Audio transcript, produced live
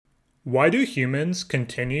Why do humans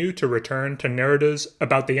continue to return to narratives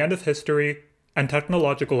about the end of history and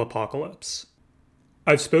technological apocalypse?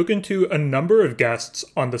 I've spoken to a number of guests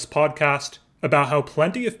on this podcast about how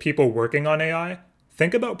plenty of people working on AI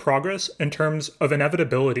think about progress in terms of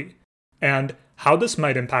inevitability and how this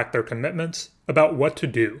might impact their commitments about what to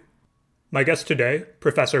do. My guest today,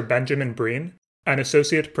 Professor Benjamin Breen, an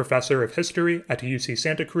associate professor of history at UC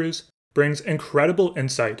Santa Cruz, brings incredible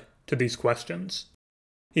insight to these questions.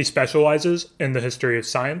 He specializes in the history of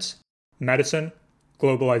science, medicine,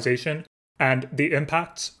 globalization, and the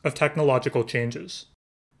impacts of technological changes.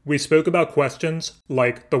 We spoke about questions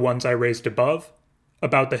like the ones I raised above,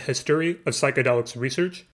 about the history of psychedelics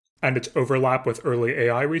research and its overlap with early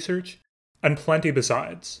AI research, and plenty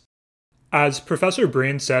besides. As Professor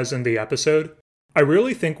Breen says in the episode, I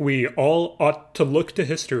really think we all ought to look to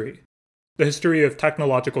history, the history of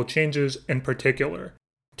technological changes in particular,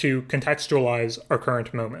 to contextualize our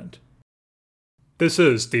current moment. This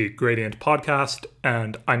is the Gradient Podcast,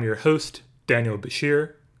 and I'm your host, Daniel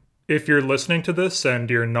Bashir. If you're listening to this and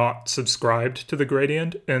you're not subscribed to The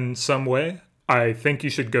Gradient in some way, I think you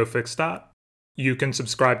should go fix that. You can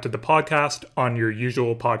subscribe to the podcast on your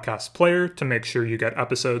usual podcast player to make sure you get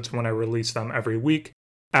episodes when I release them every week.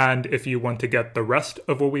 And if you want to get the rest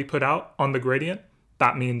of what we put out on The Gradient,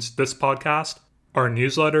 that means this podcast, our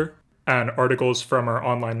newsletter, and articles from our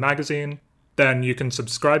online magazine, then you can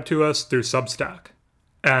subscribe to us through Substack.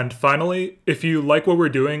 And finally, if you like what we're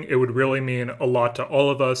doing, it would really mean a lot to all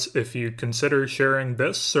of us if you consider sharing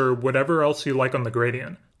this or whatever else you like on The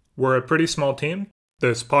Gradient. We're a pretty small team.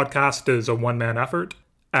 This podcast is a one-man effort,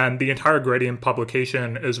 and the entire Gradient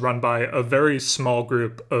publication is run by a very small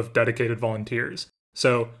group of dedicated volunteers.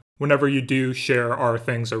 So whenever you do share our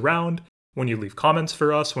things around, when you leave comments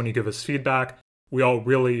for us, when you give us feedback, we all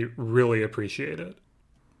really, really appreciate it.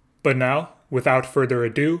 But now, without further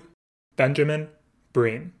ado, Benjamin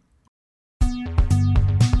Breen.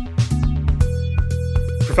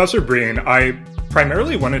 Professor Breen, I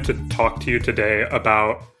primarily wanted to talk to you today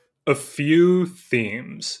about a few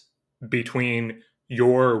themes between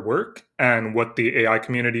your work and what the AI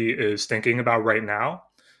community is thinking about right now.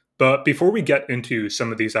 But before we get into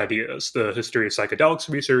some of these ideas, the history of psychedelics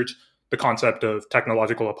research, the concept of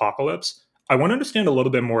technological apocalypse, I want to understand a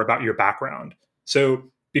little bit more about your background.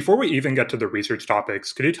 So before we even get to the research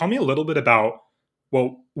topics, could you tell me a little bit about,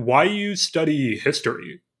 why you study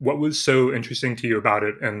history? What was so interesting to you about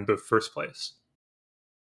it in the first place?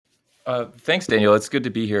 Thanks, Daniel. It's good to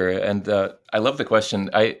be here. And I love the question.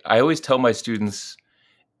 I always tell my students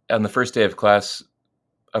on the first day of class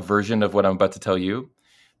a version of what I'm about to tell you,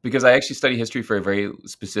 because I actually study history for a very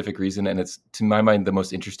specific reason. And it's, to my mind, the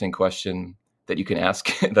most interesting question that you can ask.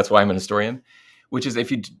 That's why I'm an historian, which is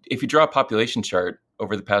if you draw a population chart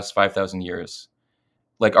over the past 5,000 years,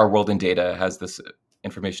 like our world in data has this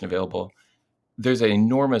information available, there's an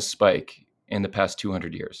enormous spike in the past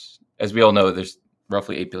 200 years. As we all know, there's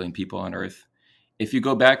roughly 8 billion people on Earth. If you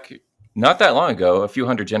go back not that long ago, a few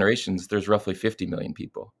hundred generations, there's roughly 50 million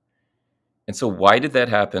people. And so why did that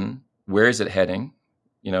happen? Where is it heading?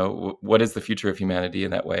 You know, what is the future of humanity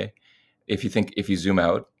in that way? If you zoom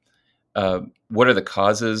out, what are the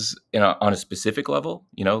causes on a specific level?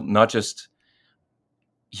 You know, not just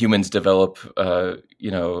humans develop,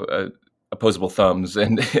 opposable thumbs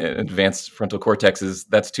and advanced frontal cortexes.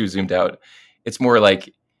 That's too zoomed out. It's more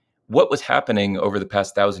like what was happening over the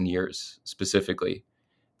past 1,000 years specifically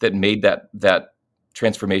that made that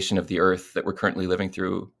transformation of the Earth that we're currently living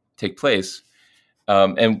through take place.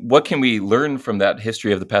 And what can we learn from that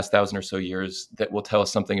history of the past 1,000 or so years that will tell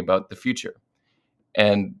us something about the future?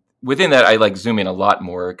 And within that, I zoom in a lot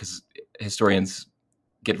more because historians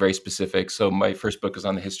get very specific. So my first book is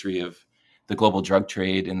on the history of the global drug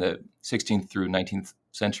trade in the 16th through 19th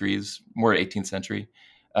centuries, more 18th century.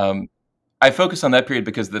 I focus on that period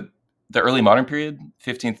because the early modern period,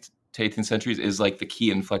 15th to 18th centuries, is like the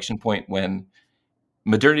key inflection point when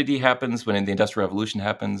modernity happens, when the Industrial Revolution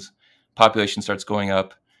happens, population starts going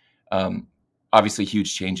up. Obviously,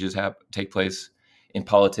 huge changes take place in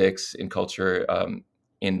politics, in culture,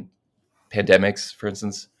 in pandemics, for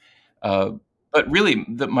instance. But really,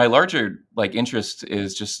 my larger interest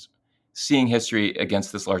is just seeing history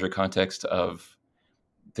against this larger context of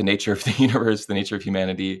the nature of the universe, the nature of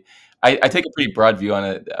humanity. I take a pretty broad view on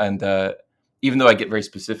it, and even though I get very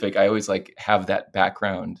specific, I always have that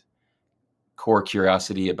background core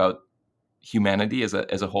curiosity about humanity as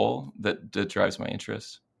a whole that drives my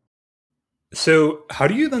interest. So how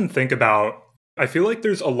do you then think about, I feel like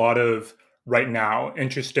there's a lot of, right now,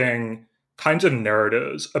 interesting kinds of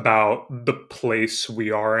narratives about the place we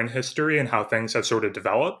are in history and how things have sort of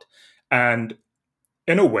developed. And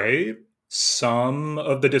in a way, some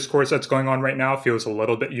of the discourse that's going on right now feels a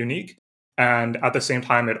little bit unique. And at the same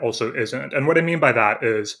time, it also isn't. And what I mean by that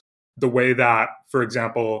is the way that, for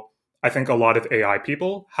example, I think a lot of AI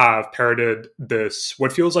people have parroted this,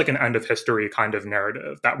 what feels like an end of history kind of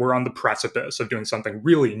narrative, that we're on the precipice of doing something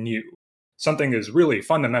really new. Something is really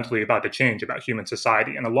fundamentally about to change about human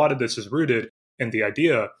society. And a lot of this is rooted in the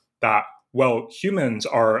idea that, well, humans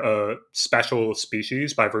are a special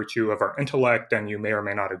species by virtue of our intellect, and you may or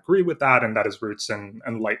may not agree with that, and that is roots in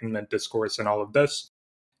Enlightenment discourse and all of this.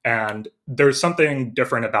 And there's something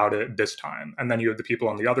different about it this time. And then you have the people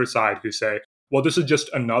on the other side who say, well, this is just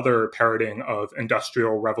another parroting of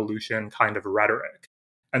industrial revolution kind of rhetoric.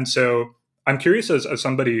 And so I'm curious, as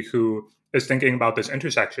somebody who is thinking about this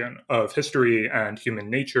intersection of history and human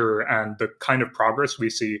nature and the kind of progress we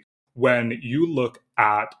see when you look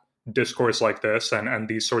at discourse like this and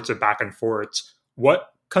these sorts of back and forths,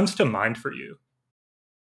 what comes to mind for you?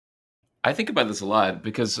 I think about this a lot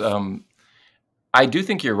because I do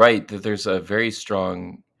think you're right that there's a very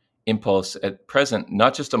strong impulse at present,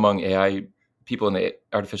 not just among AI people in the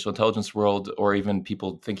artificial intelligence world or even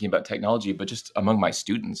people thinking about technology, but just among my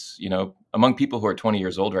students, among people who are 20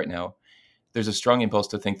 years old right now. There's a strong impulse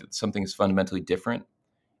to think that something is fundamentally different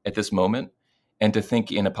at this moment and to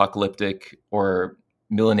think in apocalyptic or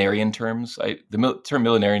millenarian terms. Term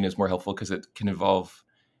millenarian is more helpful because it can involve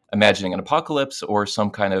imagining an apocalypse or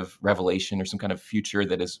some kind of revelation or some kind of future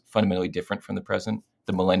that is fundamentally different from the present,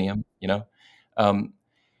 the millennium. Um,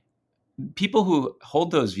 People who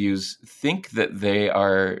hold those views think that they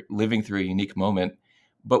are living through a unique moment.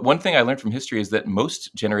 But one thing I learned from history is that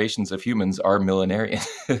most generations of humans are millenarian.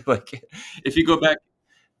 Like, if you go back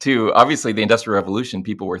to obviously the Industrial Revolution,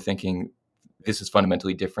 people were thinking this is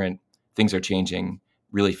fundamentally different. Things are changing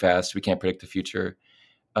really fast. We can't predict the future.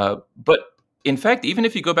 But in fact, even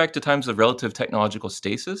if you go back to times of relative technological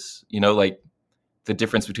stasis, like the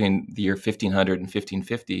difference between the year 1500 and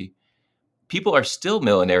 1550, people are still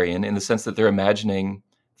millenarian in the sense that they're imagining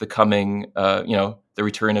the coming, the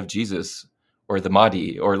return of Jesus or the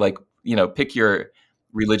Mahdi, or like, pick your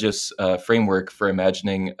religious framework for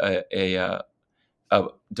imagining a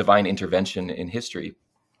divine intervention in history.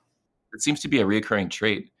 It seems to be a reoccurring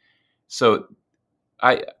trait. So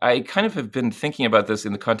I kind of have been thinking about this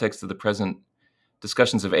in the context of the present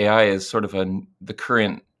discussions of AI as sort of the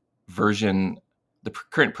current version, the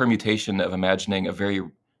current permutation of imagining a very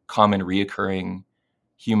common reoccurring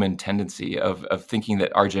human tendency of thinking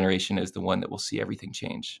that our generation is the one that will see everything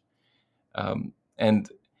change. And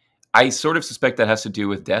I sort of suspect that has to do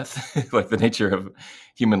with death, like the nature of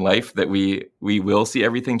human life, that we will see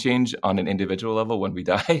everything change on an individual level when we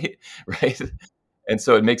die, right? And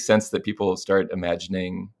so it makes sense that people start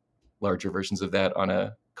imagining larger versions of that on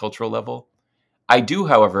a cultural level. I do,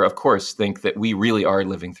 however, of course, think that we really are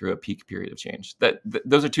living through a peak period of change.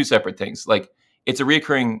 Those are two separate things. Like, it's a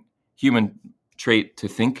recurring human trait to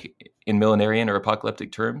think in millenarian or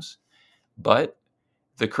apocalyptic terms, but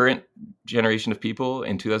the current generation of people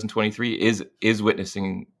in 2023 is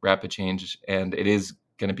witnessing rapid change, and it is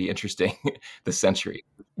going to be interesting this century.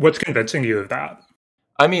 What's convincing you of that?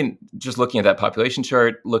 I mean, just looking at that population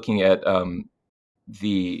chart, looking at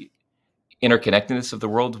the interconnectedness of the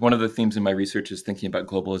world. One of the themes in my research is thinking about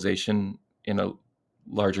globalization in a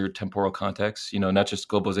larger temporal context. Not just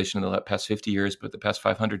globalization in the past 50 years, but the past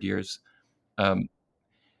 500 years. Um,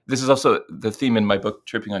 this is also the theme in my book,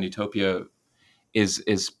 Tripping on Utopia. Is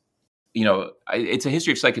it's a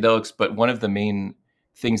history of psychedelics, but one of the main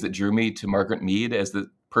things that drew me to Margaret Mead as the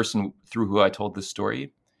person through who I told this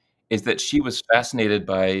story is that she was fascinated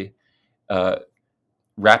by uh,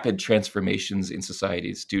 rapid transformations in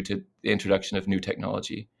societies due to the introduction of new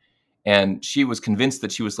technology. And she was convinced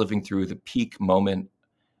that she was living through the peak moment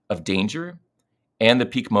of danger and the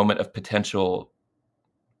peak moment of potential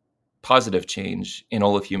positive change in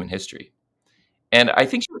all of human history. And I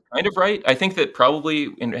think she was kind of right. I think that probably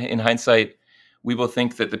in hindsight, we will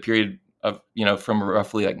think that the period of, from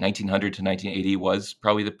roughly like 1900 to 1980 was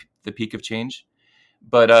probably the peak of change.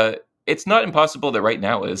 But it's not impossible that right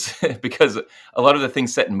now is, because a lot of the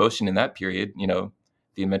things set in motion in that period, the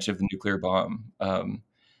invention of the nuclear bomb,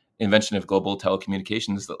 invention of global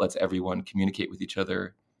telecommunications that lets everyone communicate with each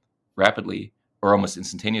other rapidly or almost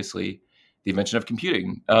instantaneously, the invention of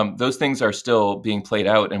computing. Those things are still being played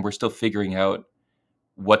out, and we're still figuring out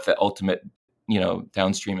what the ultimate,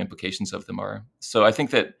 downstream implications of them are. So I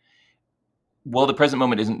think that while the present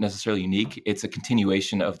moment isn't necessarily unique, it's a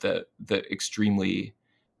continuation of the extremely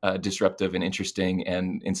disruptive and interesting,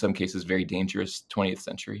 and in some cases very dangerous 20th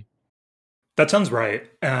century. That sounds right.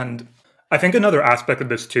 And I think another aspect of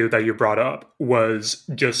this too that you brought up was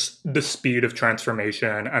just the speed of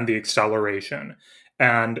transformation and the acceleration.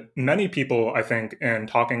 And many people, I think, in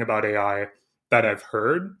talking about AI that I've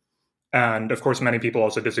heard, and of course, many people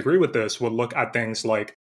also disagree with this, will look at things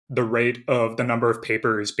like the rate of the number of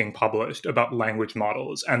papers being published about language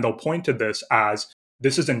models. And they'll point to this as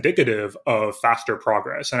this is indicative of faster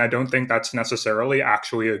progress. And I don't think that's necessarily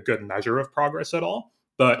actually a good measure of progress at all.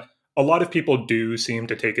 But a lot of people do seem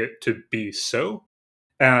to take it to be so.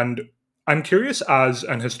 And I'm curious, as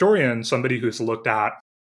an historian, somebody who's looked at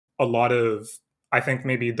a lot of, I think,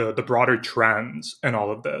 maybe the broader trends in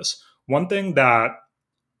all of this. One thing that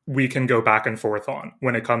we can go back and forth on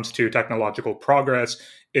when it comes to technological progress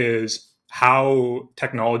is how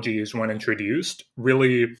technologies, when introduced,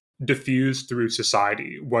 really diffuse through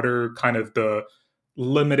society. What are kind of the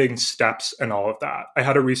limiting steps and all of that? I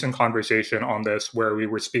had a recent conversation on this where we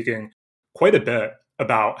were speaking quite a bit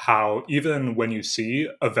about how even when you see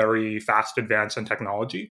a very fast advance in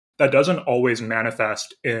technology, that doesn't always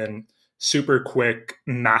manifest in super quick,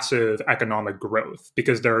 massive economic growth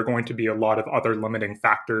because there are going to be a lot of other limiting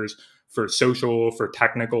factors for social, for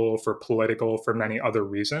technical, for political, for many other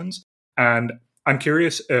reasons. And I'm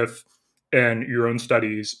curious if in your own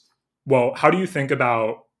studies, well, how do you think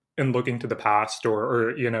about in looking to the past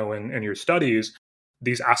or in your studies,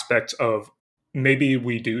 these aspects of maybe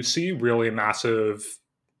we do see really massive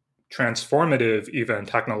transformative even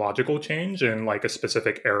technological change in like a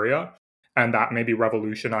specific area and that maybe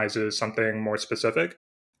revolutionizes something more specific,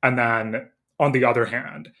 and then on the other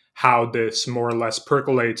hand how this more or less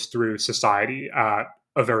percolates through society at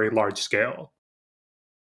a very large scale.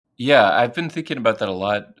 Yeah, I've been thinking about that a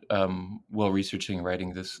lot while researching and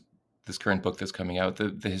writing this current book that's coming out,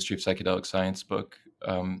 the History of Psychedelic Science book,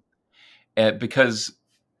 and because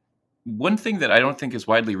one thing that I don't think is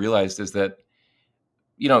widely realized is that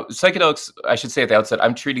psychedelics. I should say at the outset,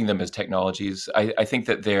 I'm treating them as technologies. I think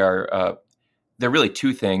that they're really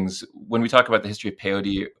two things. When we talk about the history of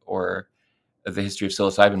peyote or the history of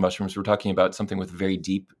psilocybin mushrooms, we're talking about something with very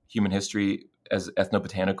deep human history as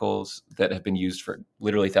ethnobotanicals that have been used for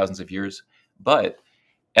literally thousands of years. But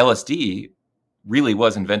LSD really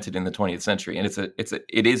was invented in the 20th century, and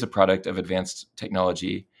it is a product of advanced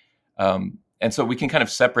technology. And so we can kind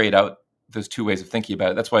of separate out those two ways of thinking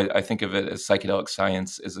about it. That's why I think of it as psychedelic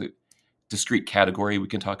science as a discrete category we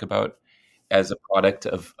can talk about as a product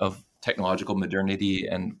of technological modernity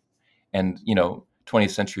and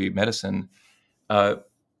 20th century medicine. Uh,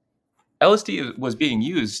 LSD was being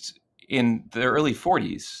used in the early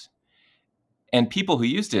 40s, and people who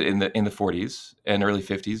used it in the 40s and early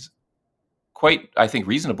 50s quite, I think,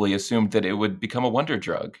 reasonably assumed that it would become a wonder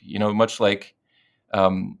drug. Much like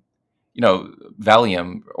um,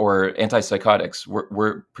 Valium or antipsychotics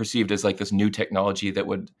were perceived as like this new technology that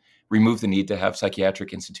would remove the need to have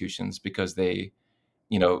psychiatric institutions because they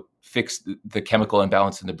fix the chemical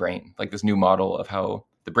imbalance in the brain, like this new model of how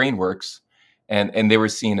the brain works, and they were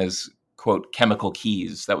seen as quote chemical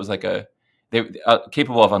keys. That was like they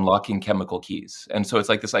capable of unlocking chemical keys, and so it's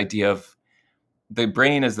like this idea of the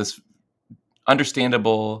brain as this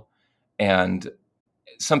understandable and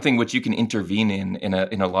something which you can intervene in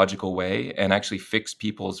a logical way and actually fix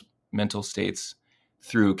people's mental states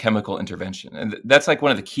through chemical intervention. And that's like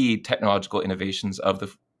one of the key technological innovations of the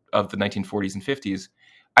 1940s and 50s.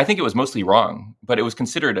 I think it was mostly wrong, but it was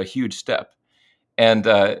considered a huge step. And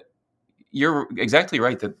you're exactly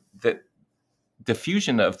right that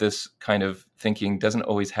diffusion of this kind of thinking doesn't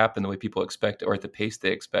always happen the way people expect or at the pace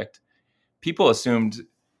they expect. People assumed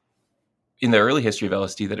in the early history of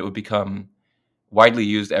LSD that it would become widely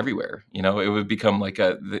used everywhere. It would become like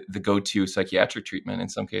the go-to psychiatric treatment in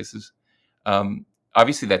some cases.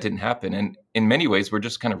 Obviously, that didn't happen, and in many ways, we're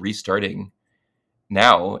just kind of restarting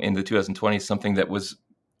now in the 2020s something that was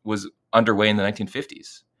underway in the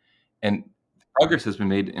 1950s. And progress has been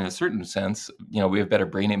made in a certain sense. We have better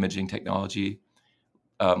brain imaging technology,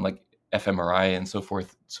 like fMRI and so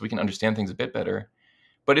forth, so we can understand things a bit better.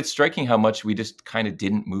 But it's striking how much we just kind of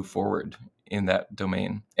didn't move forward in that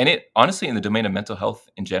domain, and it honestly in the domain of mental health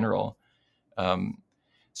in general.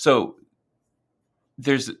 So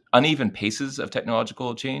there's uneven paces of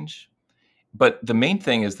technological change, but the main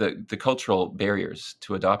thing is the cultural barriers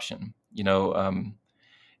to adoption.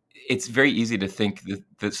 It's very easy to think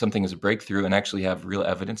that something is a breakthrough and actually have real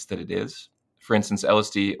evidence that it is. For instance,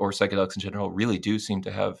 LSD or psychedelics in general really do seem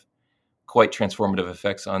to have quite transformative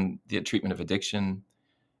effects on the treatment of addiction,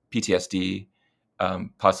 PTSD,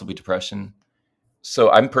 possibly depression.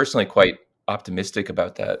 So I'm personally quite optimistic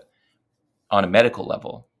about that on a medical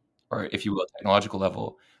level, or if you will, a technological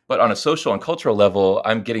level. But on a social and cultural level,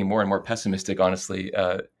 I'm getting more and more pessimistic, honestly.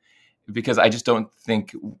 because I just don't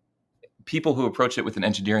think people who approach it with an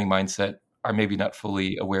engineering mindset are maybe not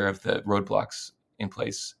fully aware of the roadblocks in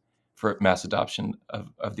place for mass adoption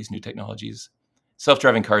of these new technologies.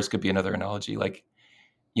 Self-driving cars could be another analogy. Like,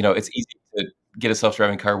 it's easy to get a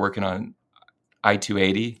self-driving car working on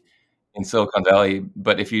I-280 in Silicon Valley,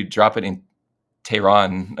 but if you drop it in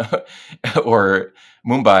Tehran or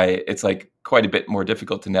Mumbai, it's like quite a bit more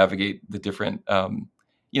difficult to navigate the different,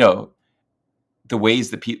 you know, the ways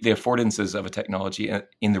that the affordances of a technology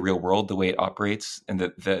in the real world, the way it operates, and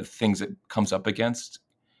the things it comes up against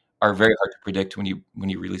are very hard to predict when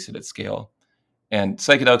you release it at scale. And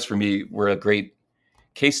psychedelics for me were a great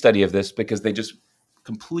case study of this because they just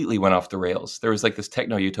completely went off the rails. There was like this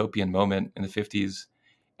techno utopian moment in the 50s,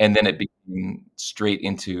 and then it became straight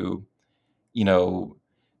into, you know,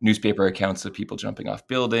 newspaper accounts of people jumping off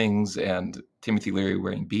buildings and Timothy Leary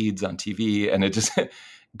wearing beads on TV. And it just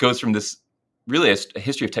goes from this really a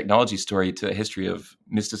history of technology story to a history of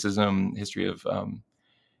mysticism, history of,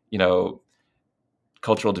 you know,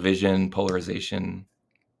 cultural division, polarization.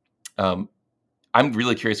 I'm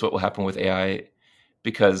really curious what will happen with AI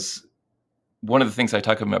because one of the things I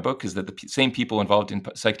talk about in my book is that the same people involved in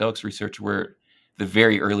psychedelics research were the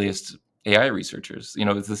very earliest AI researchers.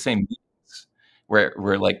 It's the same meetings where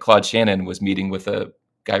like Claude Shannon was meeting with a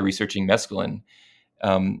guy researching mescaline,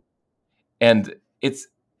 um, and it's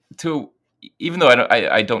to even though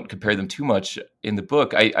I don't compare them too much in the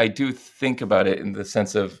book, I do think about it in the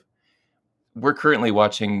sense of we're currently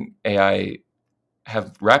watching AI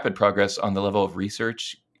have rapid progress on the level of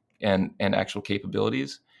research and actual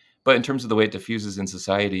capabilities. But in terms of the way it diffuses in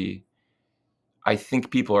society, I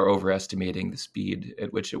think people are overestimating the speed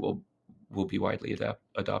at which it will be widely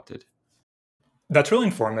adopted. That's really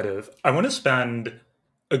informative. I want to spend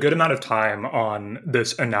a good amount of time on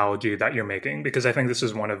this analogy that you're making because I think this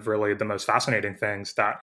is one of really the most fascinating things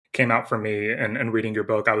that came out for me in reading your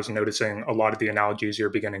book. I was noticing a lot of the analogies you're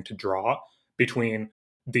beginning to draw between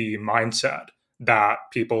the mindset that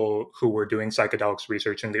people who were doing psychedelics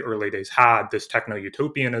research in the early days had, this techno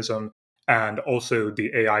utopianism, and also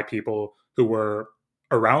the AI people who were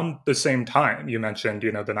around the same time. You mentioned,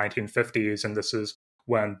 the 1950s, and this is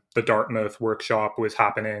when the Dartmouth workshop was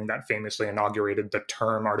happening that famously inaugurated the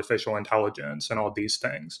term artificial intelligence and all these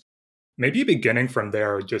things. Maybe beginning from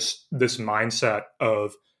there, just this mindset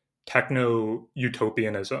of techno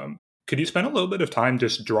utopianism. Could you spend a little bit of time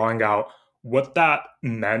just drawing out what that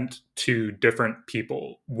meant to different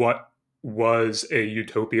people? What was a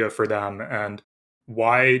utopia for them? And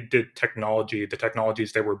why did the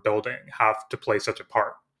technologies they were building, have to play such a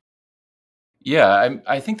part? Yeah,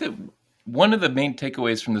 I think that one of the main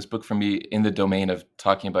takeaways from this book for me in the domain of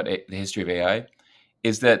talking about the history of AI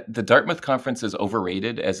is that the Dartmouth conference is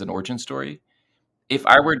overrated as an origin story. If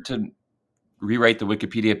I were to rewrite the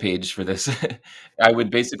Wikipedia page for this, I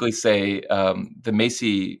would basically say the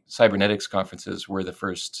Macy Cybernetics conferences were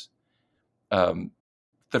um,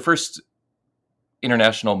 the first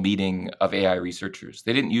international meeting of AI researchers.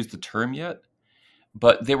 They didn't use the term yet,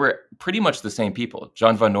 but they were pretty much the same people.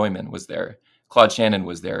 John von Neumann was there, Claude Shannon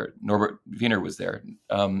was there, Norbert Wiener was there,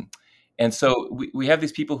 and so we have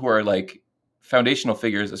these people who are like foundational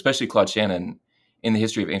figures, especially Claude Shannon, in the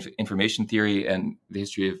history of information theory and the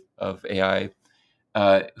history of AI,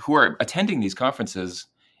 who are attending these conferences.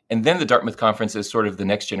 And then the Dartmouth conference is sort of the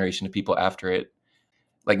next generation of people after it,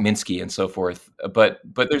 like Minsky and so forth. But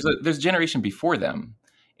there's a generation before them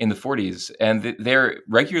in the 40s, and they're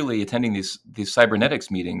regularly attending these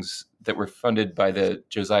cybernetics meetings that were funded by the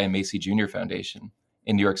Josiah Macy Jr. Foundation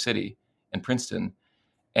in New York City and Princeton.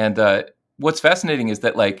 And what's fascinating is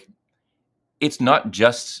that like it's not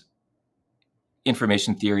just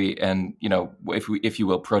information theory and if you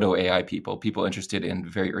will proto AI people interested in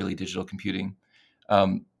very early digital computing.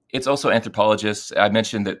 It's also anthropologists. I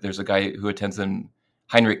mentioned that there's a guy who attends them,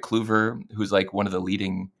 Heinrich Kluver, who's like one of the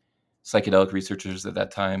leading psychedelic researchers at that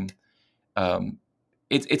time.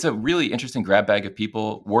 It's a really interesting grab bag of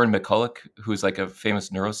people. Warren McCulloch, who's like a famous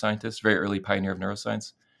neuroscientist, very early pioneer of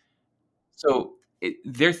neuroscience. So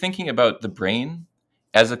they're thinking about the brain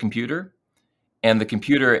as a computer and the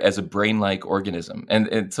computer as a brain-like organism.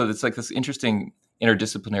 And so it's like this interesting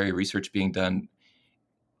interdisciplinary research being done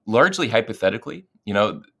largely hypothetically.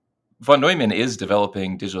 Von Neumann is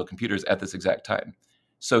developing digital computers at this exact time.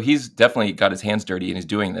 So he's definitely got his hands dirty and he's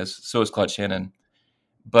doing this. So is Claude Shannon.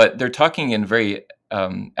 But they're talking in very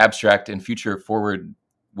abstract and future forward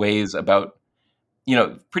ways about,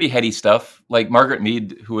 pretty heady stuff. Like Margaret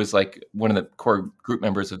Mead, who was like one of the core group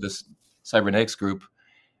members of this cybernetics group,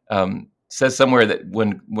 says somewhere that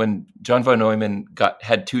when John von Neumann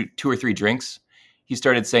had two or three drinks, he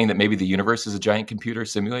started saying that maybe the universe is a giant computer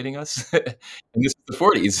simulating us. And this is the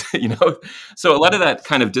 40s, you know? So a lot of that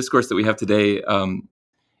kind of discourse that we have today,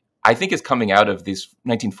 I think is coming out of these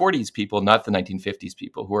 1940s people, not the 1950s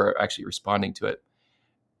people who are actually responding to it.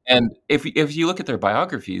 And if you look at their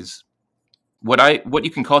biographies, what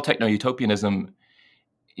you can call techno-utopianism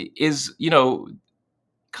is, you know,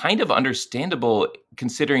 kind of understandable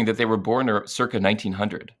considering that they were born circa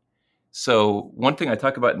 1900. So one thing I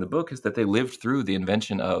talk about in the book is that they lived through the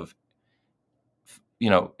invention of, you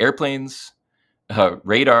know, airplanes,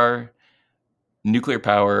 radar, nuclear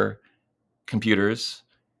power, computers,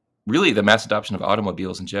 really the mass adoption of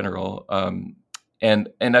automobiles in general, and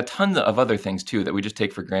a ton of other things too that we just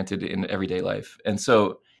take for granted in everyday life. And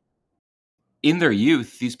so in their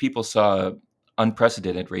youth, these people saw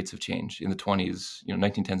unprecedented rates of change in the 20s, you know,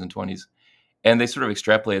 1910s and 20s, and they sort of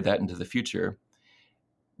extrapolated that into the future.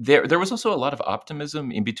 There was also a lot of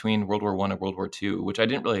optimism in between World War I and World War II, which I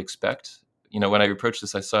didn't really expect. You know, when I approached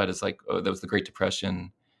this, I saw it as like, oh, that was the Great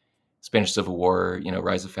Depression, Spanish Civil War, you know,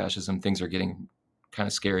 rise of fascism. Things are getting kind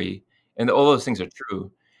of scary, and all those things are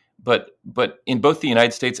true. But in both the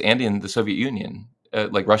United States and in the Soviet Union,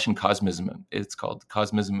 like Russian Cosmism, it's called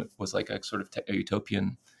Cosmism, was like a sort of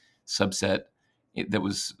utopian subset that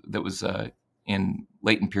was in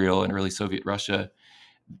late imperial and early Soviet Russia,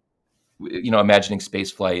 you know, imagining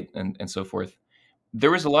space flight and so forth.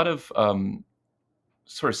 There was a lot of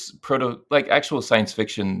sort of like actual science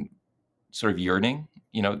fiction sort of yearning.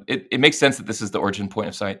 You know, it makes sense that this is the origin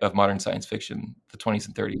point of modern science fiction, the 20s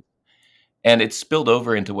and 30s. And it spilled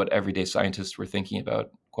over into what everyday scientists were thinking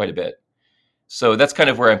about quite a bit. So that's kind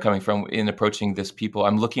of where I'm coming from in approaching this people.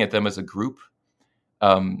 I'm looking at them as a group.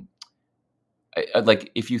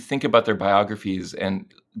 Like if you think about their biographies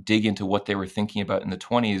and dig into what they were thinking about in the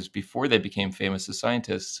 20s before they became famous as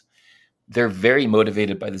scientists, they're very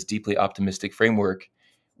motivated by this deeply optimistic framework,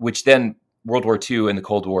 which then World War II and the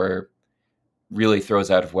Cold War really throws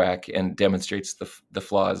out of whack and demonstrates the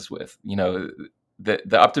flaws with. You know,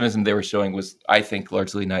 the optimism they were showing was, I think,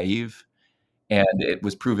 largely naive, and it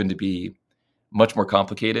was proven to be much more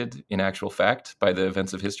complicated in actual fact by the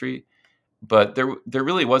events of history. But there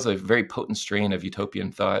really was a very potent strain of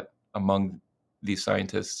utopian thought among these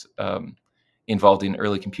scientists, involved in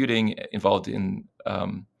early computing, involved in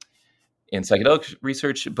psychedelic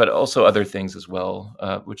research, but also other things as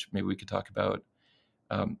well, which maybe we could talk about.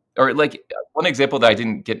 Or like one example that I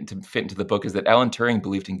didn't get to fit into the book is that Alan Turing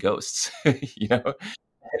believed in ghosts. You know,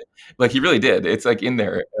 like he really did. It's like in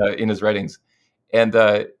there in his writings, and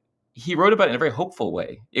he wrote about it in a very hopeful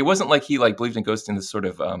way. It wasn't like he like believed in ghosts in this sort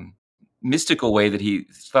of mystical way that he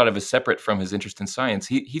thought of as separate from his interest in science.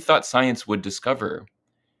 He thought science would discover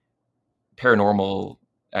paranormal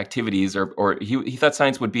activities, or he thought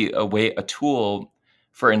science would be a tool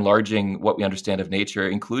for enlarging what we understand of nature,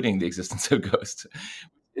 including the existence of ghosts.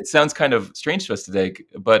 It sounds kind of strange to us today,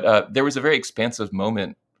 but there was a very expansive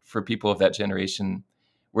moment for people of that generation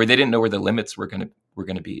where they didn't know where the limits were going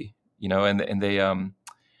to be, you know, and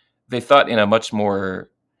they thought in a much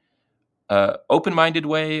more open-minded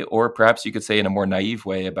way, or perhaps you could say in a more naive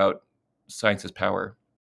way, about science's power.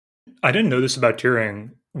 I didn't know this about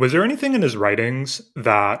Turing. Was there anything in his writings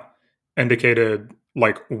that indicated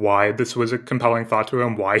like why this was a compelling thought to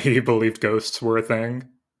him, why he believed ghosts were a thing?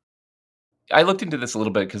 I looked into this a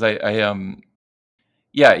little bit because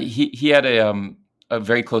yeah, he had a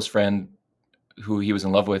very close friend who he was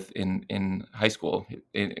in love with in high school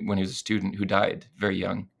when he was a student, who died very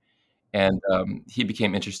young, and he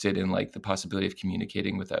became interested in like the possibility of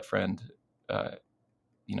communicating with that friend,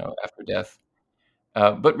 you know, after death.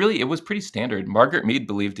 But really, it was pretty standard. Margaret Mead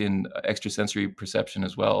believed in extrasensory perception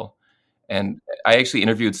as well, and I actually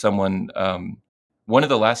interviewed someone. One of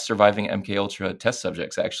the last surviving MK Ultra test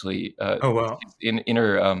subjects, actually, Oh wow. in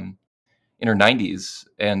her 90s,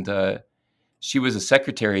 and she was a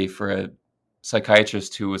secretary for a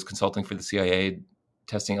psychiatrist who was consulting for the CIA,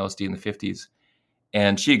 testing LSD in the 50s,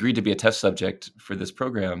 and she agreed to be a test subject for this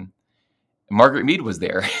program. Margaret Mead was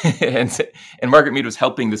there, and Margaret Mead was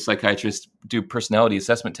helping the psychiatrist do personality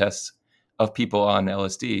assessment tests of people on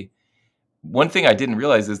LSD. One thing I didn't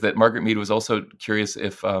realize is that Margaret Mead was also curious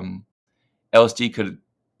if LSD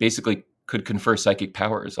could confer psychic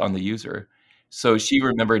powers on the user. So she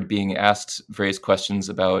remembered being asked various questions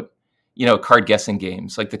about, you know, card guessing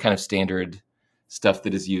games, like the kind of standard stuff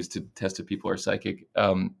that is used to test if people are psychic.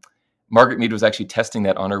 Margaret Mead was actually testing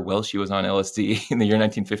that on her while she was on LSD in the year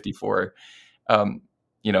 1954.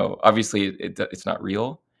 You know, obviously it's not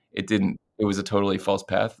real. It was a totally false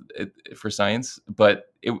path for science, but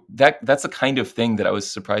that's the kind of thing that I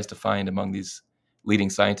was surprised to find among these leading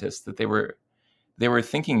scientists, that they were they were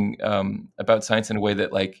thinking about science in a way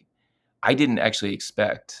that like I didn't actually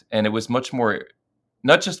expect, and it was much more,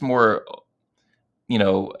 not just more,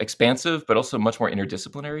 expansive, but also much more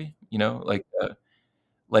interdisciplinary.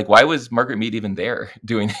 Like why was Margaret Mead even there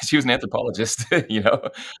doing this? She was an anthropologist, you know.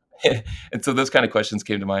 And so those kind of questions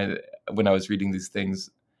came to mind when I was reading these things.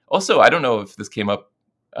 Also, I don't know if this came up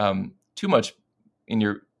too much in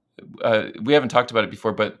your. We haven't talked about it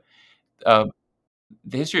before, but uh,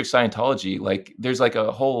 the history of Scientology, like there's like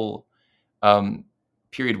a whole um,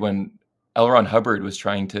 period when L. Ron Hubbard was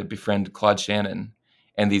trying to befriend Claude Shannon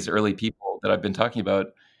and these early people that I've been talking about,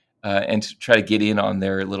 and to try to get in on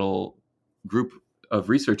their little group of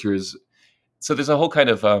researchers. So there's a whole kind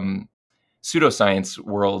of pseudoscience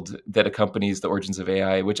world that accompanies the origins of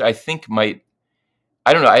AI, which I think might.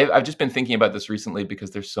 I don't know. I've just been thinking about this recently because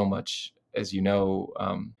there's so much, as you know,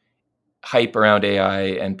 hype around AI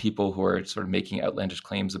and people who are sort of making outlandish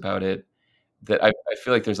claims about it, that I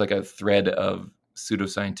feel like there's like a thread of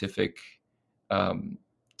pseudoscientific, um,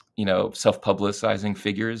 self-publicizing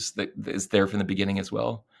figures that is there from the beginning as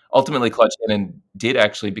well. Ultimately, Claude Shannon did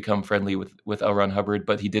actually become friendly with L. Ron Hubbard,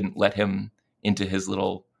 but he didn't let him into his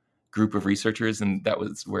little group of researchers, and that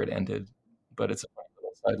was where it ended. But it's a funny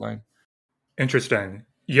little sideline. Interesting.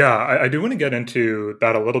 Yeah, I do want to get into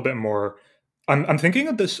that a little bit more. I'm thinking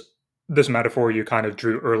of this metaphor you kind of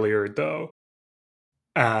drew earlier, though,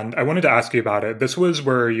 and I wanted to ask you about it. This was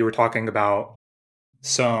where you were talking about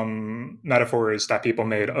some metaphors that people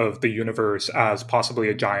made of the universe as possibly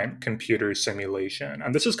a giant computer simulation.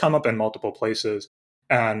 And this has come up in multiple places.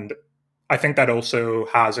 And I think that also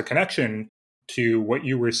has a connection to what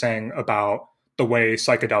you were saying about the way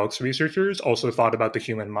psychedelics researchers also thought about the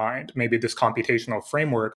human mind. Maybe this computational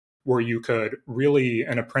framework where you could really,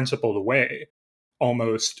 in a principled way,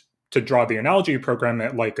 almost to draw the analogy, program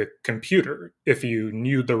it like a computer if you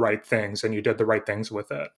knew the right things and you did the right things with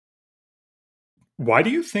it. Why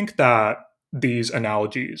do you think that these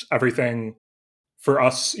analogies, everything for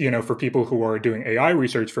us, for people who are doing AI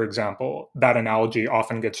research, for example, that analogy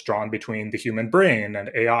often gets drawn between the human brain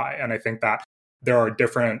and AI? And I think that there are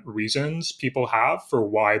different reasons people have for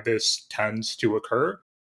why this tends to occur.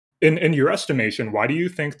 In your estimation, why do you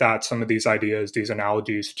think that some of these ideas, these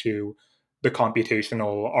analogies to the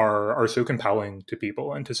computational are so compelling to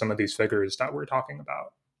people and to some of these figures that we're talking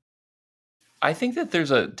about? I think that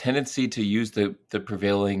there's a tendency to use the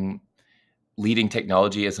prevailing leading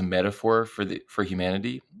technology as a metaphor for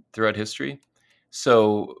humanity throughout history.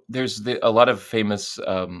 So there's a lot of famous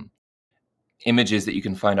images that you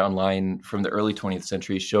can find online from the early 20th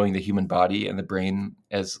century showing the human body and the brain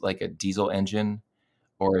as like a diesel engine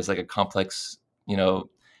or as like a complex, you know,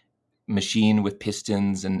 machine with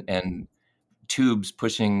pistons and tubes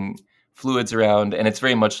pushing fluids around. And it's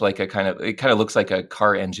very much like it kind of looks like a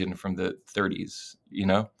car engine from the 30s, you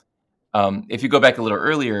know? If you go back a little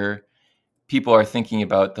earlier, people are thinking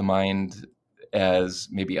about the mind as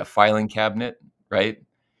maybe a filing cabinet, right?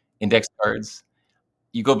 Index cards.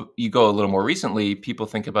 You go a little more recently, people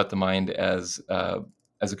think about the mind as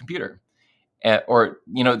a computer, or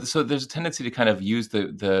so there's a tendency to kind of use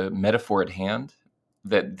the metaphor at hand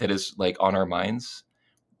that is like on our minds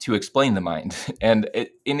to explain the mind, and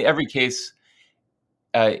in every case,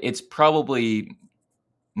 it's probably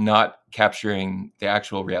not capturing the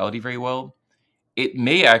actual reality very well. It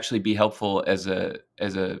may actually be helpful as a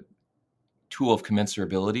tool of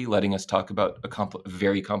commensurability, letting us talk about a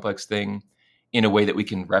very complex thing in a way that we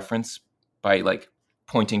can reference by like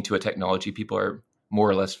pointing to a technology people are more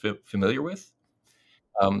or less familiar with.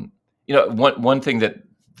 Um, one thing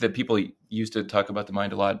that people used to talk about the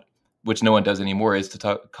mind a lot, which no one does anymore, is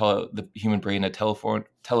to call the human brain a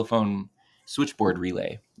telephone switchboard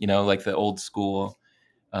relay. You know, like the old school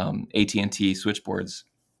AT&T switchboards.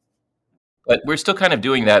 But we're still kind of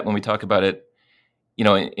doing that when we talk about it.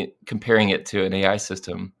 Comparing it to an AI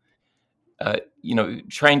system,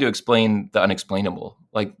 trying to explain the unexplainable.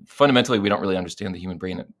 Like fundamentally, we don't really understand the human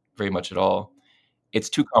brain very much at all. It's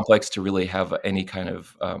too complex to really have any kind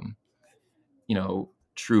of,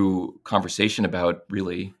 true conversation about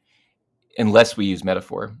really, unless we use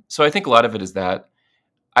metaphor. So I think a lot of it is that.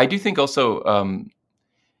 I do think also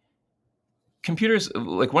computers,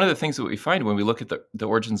 like one of the things that we find when we look at the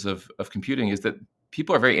origins of computing is that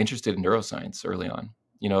people are very interested in neuroscience early on.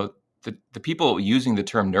 The people using the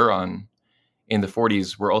term neuron in the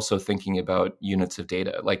 40s were also thinking about units of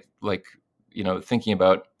data, like thinking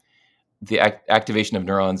about the activation of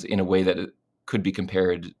neurons in a way that it could be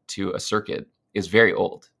compared to a circuit is very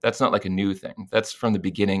old. That's not like a new thing. That's from the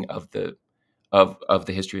beginning of the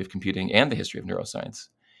history of computing and the history of neuroscience.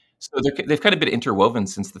 So they've kind of been interwoven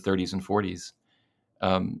since the 30s and 40s.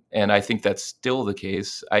 And I think that's still the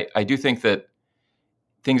case. I do think that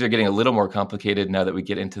things are getting a little more complicated now that we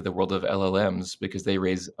get into the world of LLMs, because they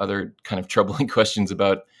raise other kind of troubling questions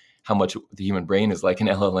about how much the human brain is like an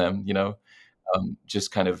LLM,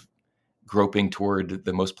 just kind of groping toward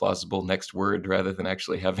the most plausible next word rather than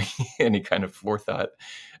actually having any kind of forethought.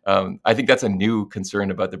 I think that's a new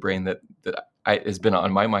concern about the brain that has been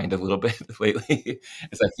on my mind a little bit lately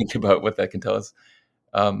as I think about what that can tell us.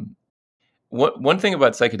 Um, one thing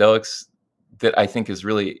about psychedelics that I think is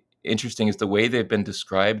really interesting is the way they've been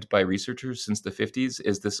described by researchers since the 50s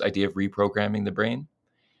is this idea of reprogramming the brain.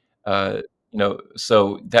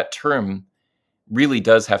 So that term really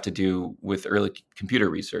does have to do with early computer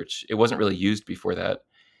research. It wasn't really used before that.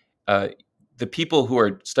 Uh, the people who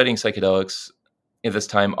are studying psychedelics at this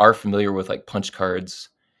time are familiar with like punch cards.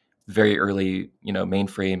 Very early,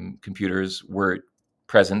 mainframe computers were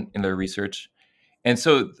present in their research. And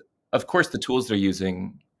so, of course, the tools they're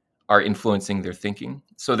using are influencing their thinking.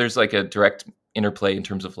 So there's like a direct interplay in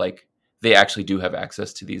terms of like they actually do have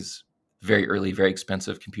access to these very early, very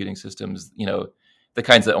expensive computing systems, the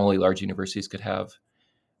kinds that only large universities could have.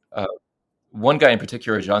 Uh, One guy in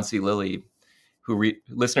particular, John C. Lilly, who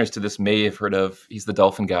listeners to this may have heard of. He's the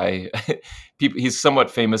dolphin guy. He's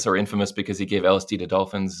somewhat famous or infamous because he gave LSD to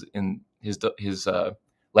dolphins in his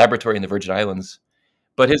laboratory in the Virgin Islands.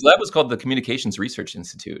 But his lab was called the Communications Research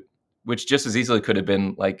Institute, which just as easily could have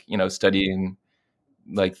been like, studying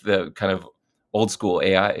like the kind of old school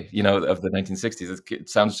AI, of the 1960s. It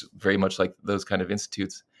sounds very much like those kind of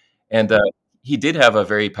institutes. And he did have a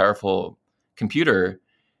very powerful computer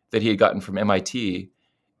that he had gotten from MIT,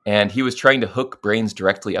 and he was trying to hook brains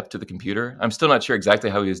directly up to the computer. I'm still not sure exactly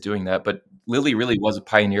how he was doing that, but Lilly really was a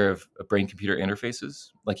pioneer of brain-computer interfaces.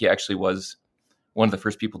 Like he actually was one of the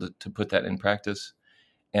first people to put that in practice.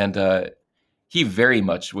 And he very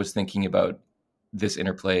much was thinking about this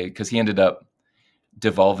interplay because he ended up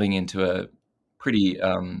devolving into a pretty,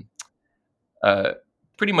 uh,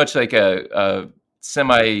 pretty much like a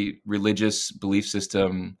semi-religious belief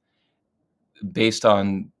system based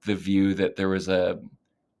on the view that there was a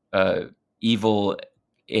evil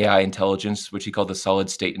AI intelligence, which he called the solid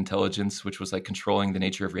state intelligence, which was like controlling the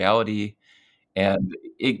nature of reality. And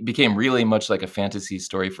it became really much like a fantasy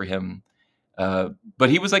story for him. But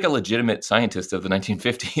he was like a legitimate scientist of the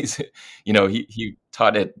 1950s. He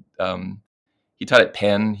taught at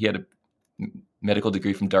Penn. He had a medical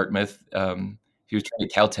degree from Dartmouth. He was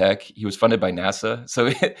trained at Caltech. He was funded by NASA.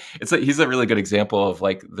 So he's a really good example of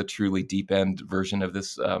like the truly deep end version of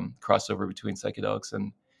this crossover between psychedelics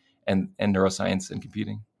and neuroscience and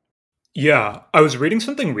computing. Yeah, I was reading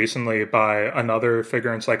something recently by another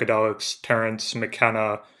figure in psychedelics, Terence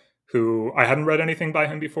McKenna, who I hadn't read anything by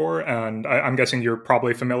him before, and I'm guessing you're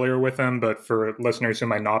probably familiar with him, but for listeners who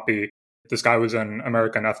might not be, this guy was an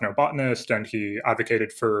American ethnobotanist, and he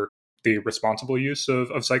advocated for the responsible use of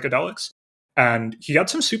psychedelics. And he had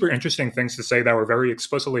some super interesting things to say that were very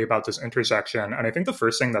explicitly about this intersection. And I think the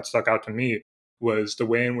first thing that stuck out to me was the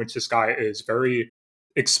way in which this guy is very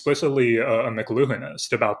explicitly a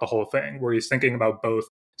McLuhanist about the whole thing, where he's thinking about both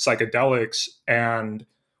psychedelics and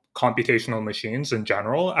computational machines in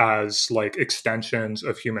general as like extensions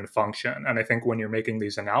of human function. And I think when you're making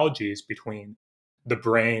these analogies between the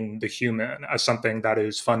brain, the human, as something that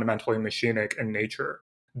is fundamentally machinic in nature,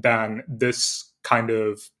 then this kind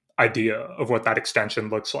of idea of what that extension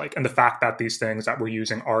looks like and the fact that these things that we're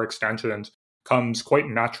using are extensions comes quite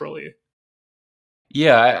naturally.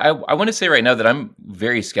 Yeah, I want to say right now that I'm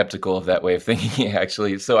very skeptical of that way of thinking,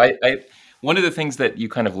 actually. So one of the things that you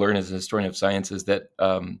kind of learn as a historian of science is that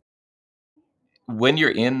when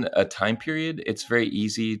you're in a time period, it's very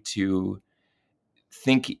easy to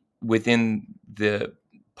think within the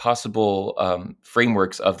possible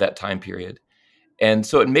frameworks of that time period. And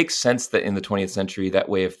so it makes sense that in the 20th century, that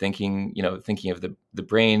way of thinking, thinking of the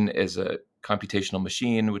brain as a computational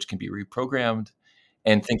machine, which can be reprogrammed,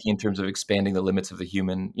 and thinking in terms of expanding the limits of the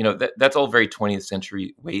human, that's all very 20th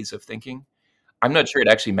century ways of thinking. I'm not sure it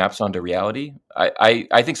actually maps onto reality.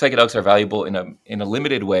 I think psychedelics are valuable in a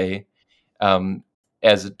limited way, um,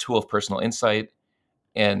 as a tool of personal insight.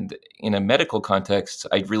 And in a medical context,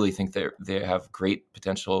 I really think they have great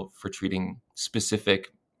potential for treating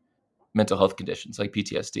specific mental health conditions like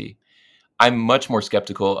PTSD. I'm much more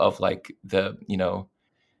skeptical of like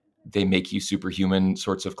they make you superhuman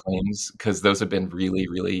sorts of claims, because those have been really,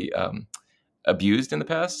 really abused in the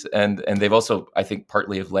past, and they've also, I think,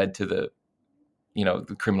 partly have led to the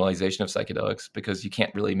criminalization of psychedelics, because you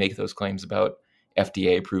can't really make those claims about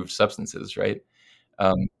FDA approved substances, right?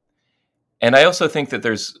 Um, and I also think that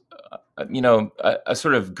there's a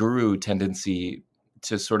sort of guru tendency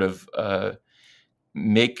to sort of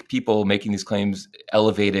make people making these claims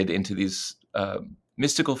elevated into these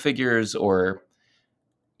mystical figures or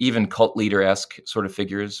even cult leader-esque sort of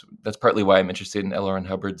figures. That's partly why I'm interested in L. Ron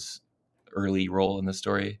Hubbard's early role in the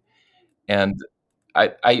story. And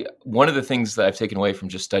I one of the things that I've taken away from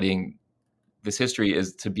just studying this history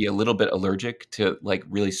is to be a little bit allergic to like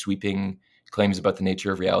really sweeping claims about the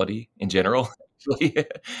nature of reality in general, actually.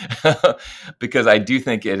 Because I do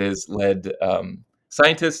think it has led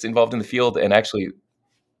scientists involved in the field and actually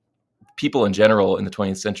people in general in the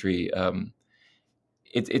 20th century.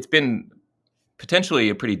 It's been potentially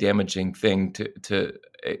a pretty damaging thing to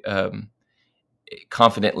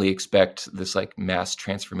confidently expect this like mass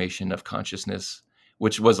transformation of consciousness,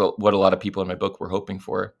 which was what a lot of people in my book were hoping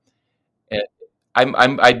for. And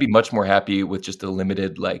I'd be much more happy with just a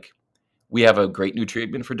limited like we have a great new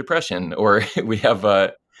treatment for depression, or we have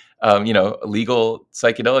a legal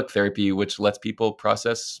psychedelic therapy which lets people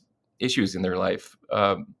process issues in their life.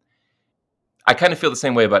 I kind of feel the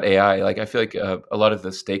same way about AI. Like I feel like a lot of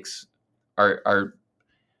the stakes are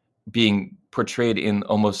being portrayed in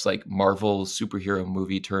almost like Marvel superhero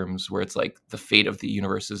movie terms, where it's like the fate of the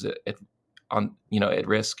universe is at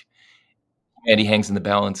risk, and he hangs in the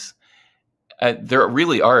balance. There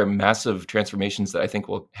really are massive transformations that I think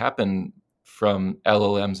will happen from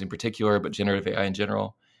LLMs in particular, but generative AI in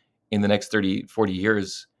general, in the next 30, 40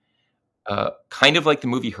 years. Kind of like the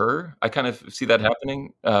movie Her, I kind of see that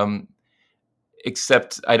happening.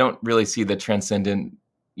 Except I don't really see the transcendent,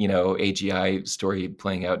 AGI story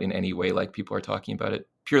playing out in any way like people are talking about it,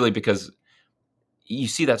 purely because you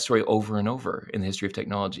see that story over and over in the history of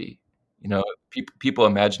technology. People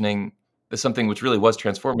imagining that something which really was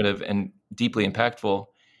transformative and deeply impactful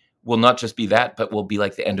will not just be that, but will be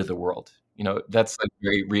like the end of the world. That's a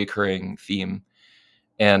very reoccurring theme.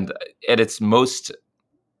 And at its most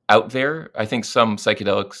out there, I think some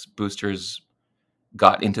psychedelics boosters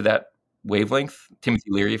got into that wavelength. Timothy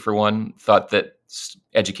Leary, for one, thought that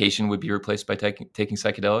education would be replaced by taking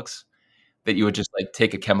psychedelics, that you would just like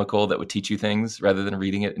take a chemical that would teach you things rather than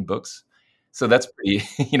reading it in books. So that's pretty,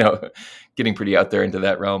 getting pretty out there into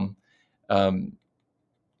that realm.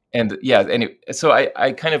 And yeah, so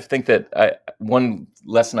I kind of think that one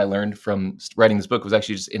lesson I learned from writing this book was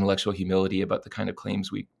actually just intellectual humility about the kind of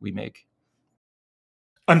claims we make.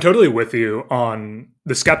 I'm totally with you on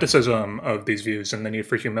the skepticism of these views and the need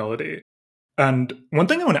for humility. And one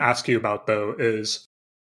thing I want to ask you about, though, is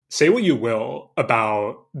say what you will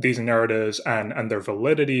about these narratives and their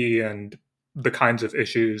validity and the kinds of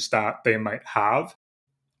issues that they might have.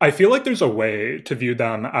 I feel like there's a way to view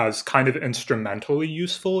them as kind of instrumentally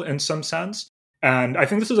useful in some sense. And I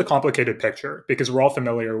think this is a complicated picture because we're all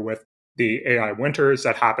familiar with the AI winters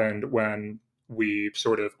that happened when we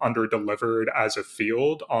sort of underdelivered as a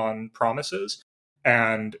field on promises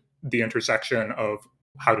and the intersection of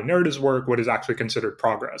how do narratives work, what is actually considered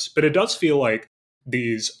progress. But it does feel like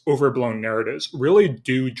these overblown narratives really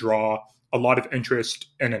do draw a lot of interest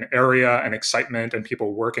in an area and excitement and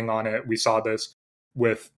people working on it. We saw this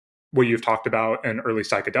with what you've talked about in early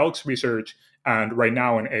psychedelics research. And right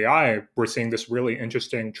now in AI, we're seeing this really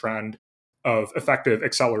interesting trend of effective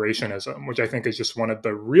accelerationism, which I think is just one of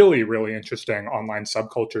the really, really interesting online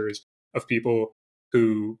subcultures of people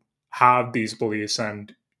who have these beliefs.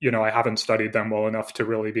 And, I haven't studied them well enough to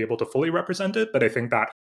really be able to fully represent it. But I think that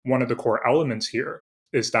one of the core elements here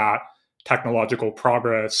is that technological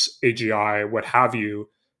progress, AGI, what have you,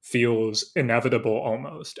 feels inevitable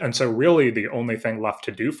almost. And so, really, the only thing left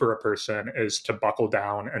to do for a person is to buckle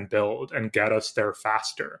down and build and get us there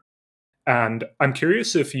faster. And I'm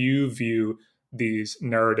curious if you view these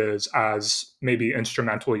narratives as maybe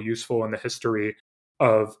instrumentally useful in the history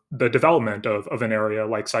of the development of an area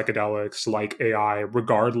like psychedelics, like AI,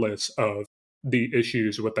 regardless of the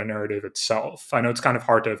issues with the narrative itself. I know it's kind of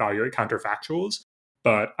hard to evaluate counterfactuals,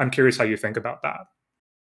 but I'm curious how you think about that.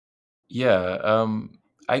 Yeah.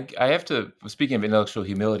 I have to, speaking of intellectual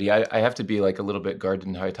humility, I have to be like a little bit guarded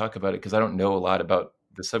in how I talk about it because I don't know a lot about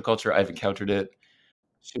the subculture. I've encountered it.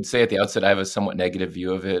 Should say at the outset, I have a somewhat negative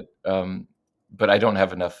view of it, but I don't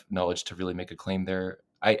have enough knowledge to really make a claim there.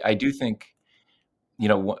 I do think,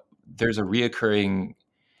 there's a reoccurring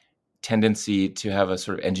tendency to have a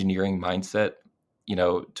sort of engineering mindset,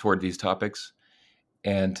 toward these topics,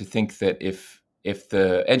 and to think that if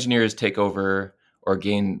the engineers take over or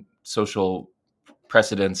gain social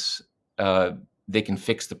precedence, they can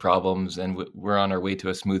fix the problems, and we're on our way to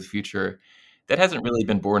a smooth future. That hasn't really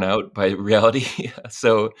been borne out by reality.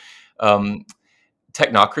 So, um,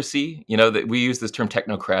 technocracy, that we use this term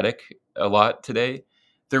technocratic a lot today.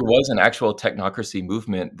 There was an actual technocracy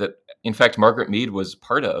movement that, in fact, Margaret Mead was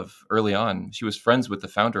part of early on. She was friends with the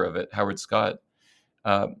founder of it, Howard Scott.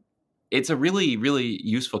 Uh, it's a really, really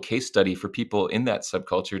useful case study for people in that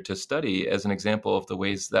subculture to study as an example of the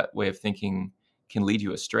ways that way of thinking can lead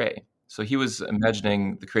you astray. So he was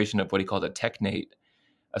imagining the creation of what he called a technate,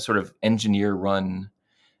 a sort of engineer-run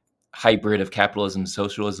hybrid of capitalism,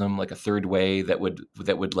 socialism, like a third way that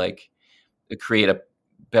would like create a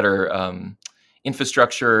better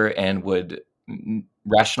infrastructure and would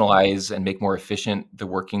rationalize and make more efficient the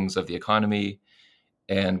workings of the economy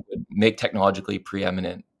and would make technologically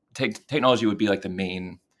preeminent. Technology would be like the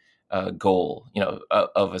main goal,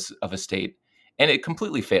 of a state, and it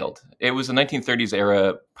completely failed. It was a 1930s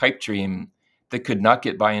era pipe dream that could not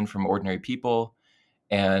get buy-in from ordinary people.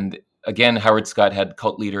 And again, Howard Scott had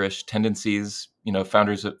cult leaderish tendencies.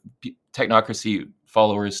 Founders of technocracy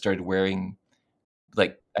followers started wearing,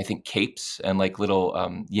 like, I think, capes and like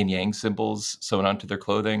little yin yang symbols sewn onto their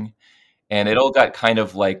clothing, and it all got kind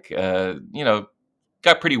of like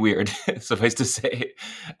got pretty weird, suffice to say.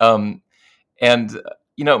 Um, and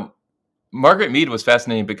Margaret Mead was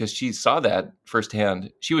fascinating because she saw that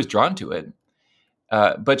firsthand. She was drawn to it,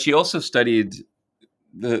 but she also studied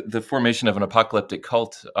the formation of an apocalyptic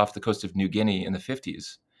cult off the coast of New Guinea in the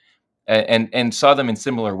 50s, and saw them in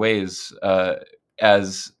similar ways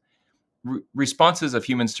as responses of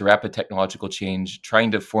humans to rapid technological change,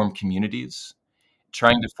 trying to form communities,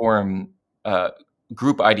 trying to form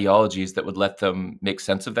group ideologies that would let them make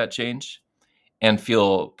sense of that change and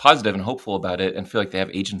feel positive and hopeful about it and feel like they have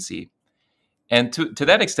agency. And to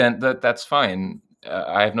that extent, that's fine.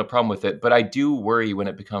 I have no problem with it. But I do worry when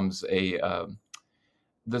it becomes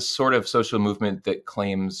the sort of social movement that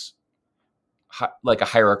claims like a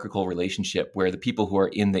hierarchical relationship where the people who are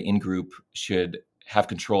in the in-group should have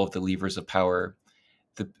control of the levers of power,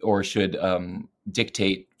 or should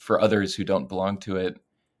dictate for others who don't belong to it,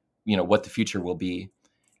 what the future will be.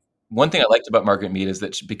 One thing I liked about Margaret Mead is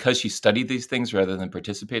that because she studied these things rather than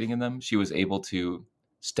participating in them, she was able to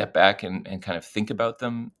step back and kind of think about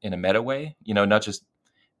them in a meta way, not just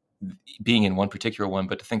being in one particular one,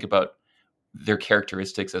 but to think about their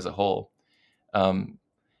characteristics as a whole.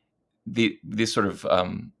 These sort of,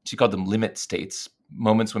 she called them limit states,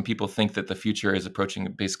 moments when people think that the future is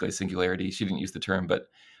approaching basically a singularity. She didn't use the term, but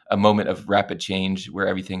a moment of rapid change where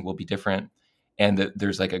everything will be different. And that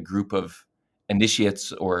there's like a group of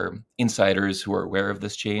initiates or insiders who are aware of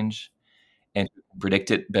this change and predict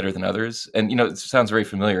it better than others. And, it sounds very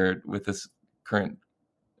familiar with this current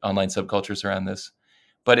online subcultures around this,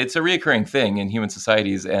 but it's a reoccurring thing in human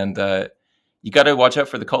societies. And you got to watch out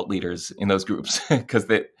for the cult leaders in those groups because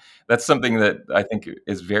that's something that I think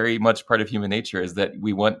is very much part of human nature, is that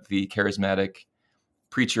we want the charismatic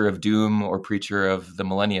preacher of doom or preacher of the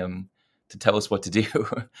millennium to tell us what to do.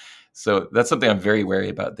 So that's something I'm very wary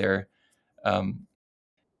about there.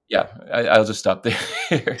 Yeah, I'll just stop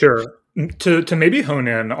there. Sure. To maybe hone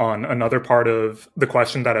in on another part of the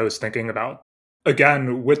question that I was thinking about,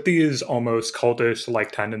 again, with these almost cultish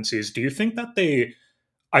like tendencies, do you think that they,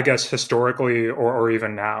 I guess, historically or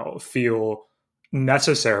even now, feel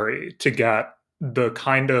necessary to get the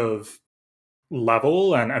kind of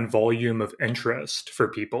level and volume of interest for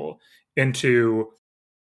people into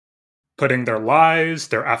putting their lives,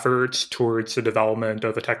 their efforts towards the development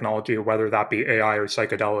of a technology, whether that be AI or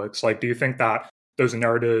psychedelics? Like, do you think that those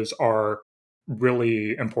narratives are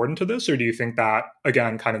really important to this? Or do you think that,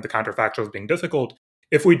 again, kind of the counterfactual is being difficult,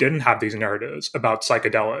 if we didn't have these narratives about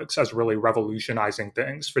psychedelics as really revolutionizing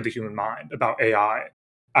things for the human mind, about AI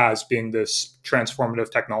as being this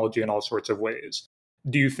transformative technology in all sorts of ways,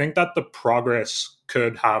 do you think that the progress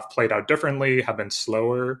could have played out differently, have been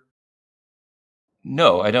slower?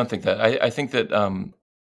 No, I don't think that. I think that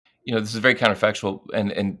this is very counterfactual,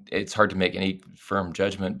 and it's hard to make any firm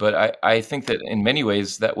judgment. But I think that in many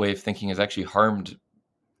ways, that way of thinking has actually harmed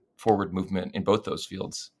forward movement in both those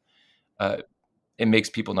fields. Uh, it makes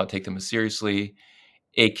people not take them as seriously.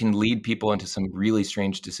 It can lead people into some really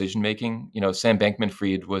strange decision making. Sam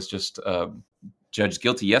Bankman-Fried was just judged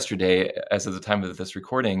guilty yesterday, as of the time of this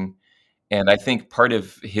recording. And I think part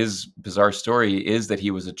of his bizarre story is that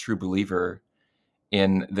he was a true believer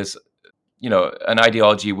in this, an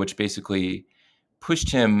ideology which basically pushed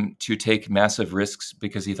him to take massive risks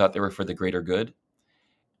because he thought they were for the greater good.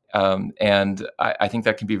 And I think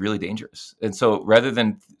that can be really dangerous. And so rather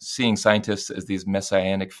than seeing scientists as these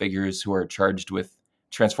messianic figures who are charged with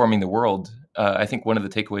transforming the world, I think one of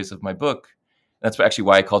the takeaways of my book, that's actually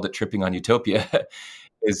why I called it Tripping on Utopia,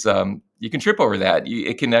 is you can trip over that.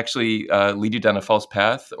 It can actually lead you down a false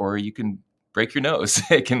path, or you can break your nose.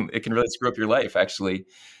 It can really screw up your life, actually.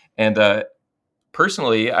 And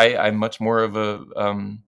personally, I'm much more of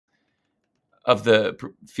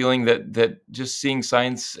feeling that just seeing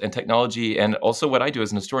science and technology, and also what I do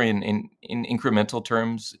as an historian in incremental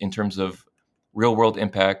terms, in terms of real world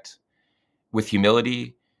impact, with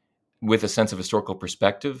humility, with a sense of historical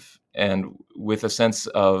perspective, and with a sense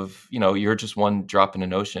of, you're just one drop in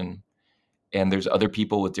an ocean, and there's other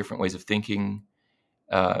people with different ways of thinking,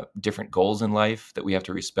 different goals in life that we have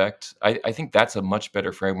to respect. I think that's a much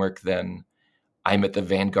better framework than I'm at the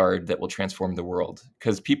vanguard that will transform the world.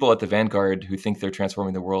 Because people at the vanguard who think they're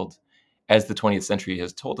transforming the world, as the 20th century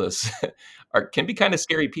has told us, can be kind of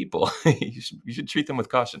scary people. You should treat them with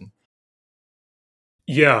caution.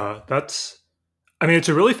 Yeah, I mean, it's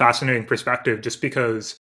a really fascinating perspective just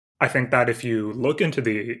because I think that if you look into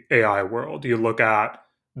the AI world, you look at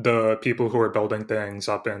the people who are building things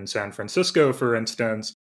up in San Francisco, for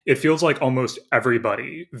instance, it feels like almost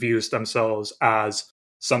everybody views themselves as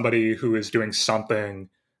somebody who is doing something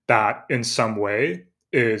that in some way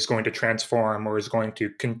is going to transform or is going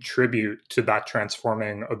to contribute to that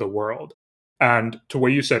transforming of the world. And to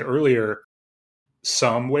what you said earlier,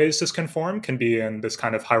 some ways this can form can be in this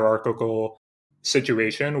kind of hierarchical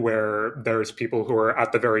situation where there's people who are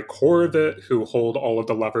at the very core of it who hold all of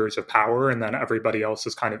the levers of power, and then everybody else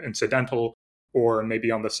is kind of incidental or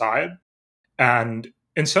maybe on the side. And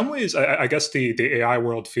in some ways, I guess the AI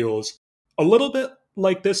world feels a little bit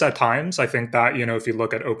like this at times. I think that, if you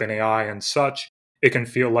look at OpenAI and such, it can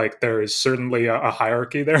feel like there is certainly a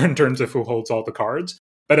hierarchy there in terms of who holds all the cards.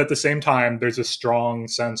 But at the same time, there's a strong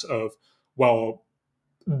sense of, well,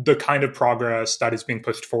 the kind of progress that is being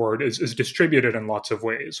pushed forward is distributed in lots of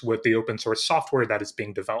ways with the open source software that is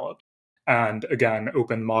being developed. And again,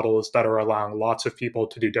 open models that are allowing lots of people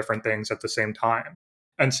to do different things at the same time.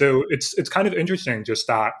 And so it's kind of interesting just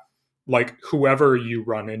that, like, whoever you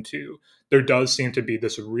run into, there does seem to be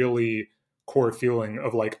this really core feeling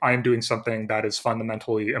of like, I'm doing something that is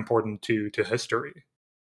fundamentally important to history.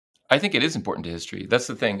 I think it is important to history. That's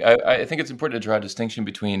the thing. I think it's important to draw a distinction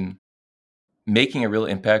between making a real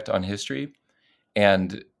impact on history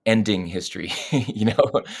and ending history.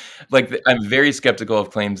 I'm very skeptical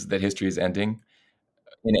of claims that history is ending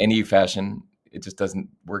in any fashion. It just doesn't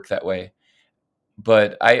work that way.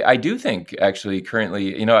 But I do think, actually,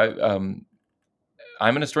 currently, I'm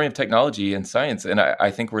an historian of technology and science, and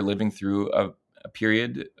I think we're living through a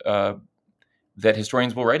period that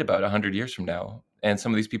historians will write about 100 years from now, and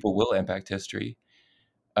some of these people will impact history.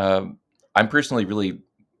 I'm personally really,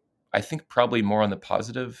 I think, probably more on the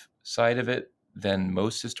positive side of it than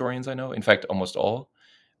most historians I know. In fact, almost all.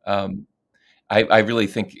 Um, I really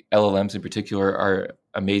think LLMs in particular are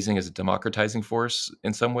amazing as a democratizing force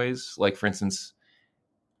in some ways. Like, for instance,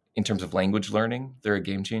 in terms of language learning, they're a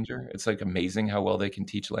game changer. It's like amazing how well they can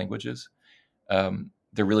teach languages.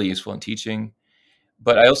 They're really useful in teaching.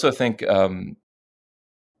 But I also think, there's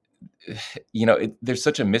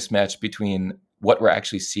such a mismatch between what we're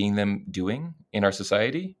actually seeing them doing in our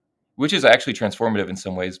society, which is actually transformative in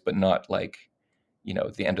some ways, but not like,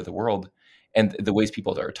 the end of the world, and the ways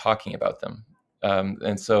people are talking about them.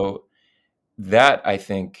 And so that, I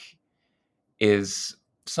think, is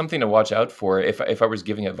something to watch out for. If I was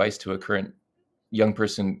giving advice to a current young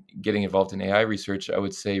person getting involved in AI research, I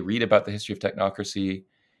would say read about the history of technocracy,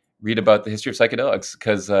 read about the history of psychedelics,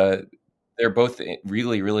 because they're both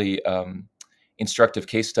really, really instructive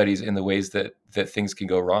case studies in the ways that things can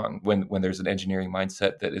go wrong when there's an engineering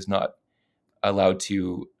mindset that is not allowed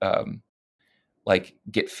to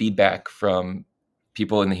get feedback from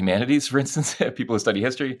people in the humanities, for instance, people who study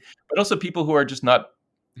history, but also people who are just not,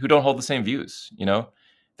 who don't hold the same views.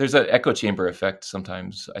 There's an echo chamber effect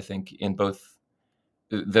sometimes, I think, in both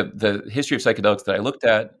the history of psychedelics that I looked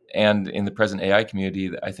at and in the present AI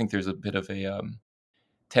community. I think there's a bit of a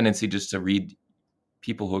tendency just to read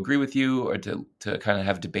people who agree with you, or to kind of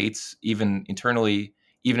have debates even internally.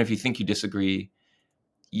 Even if you think you disagree,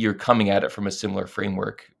 you're coming at it from a similar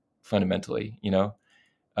framework fundamentally.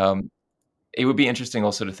 um, it would be interesting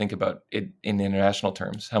also to think about it in international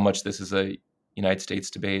terms, how much this is a United States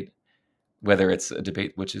debate, whether it's a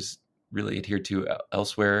debate which is really adhered to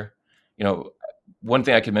elsewhere. You know, one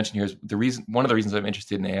thing I could mention here is one of the reasons I'm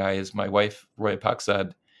interested in AI is my wife, Roya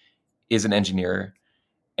Paksad, is an engineer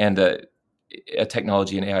and a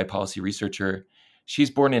technology and AI policy researcher.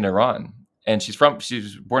 She's born in Iran, and she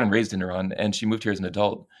was born and raised in Iran, and she moved here as an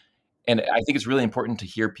adult. And I think it's really important to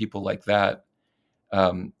hear people like that,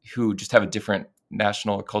 who just have a different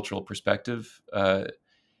national or cultural perspective,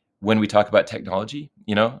 when we talk about technology.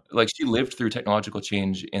 Like, she lived through technological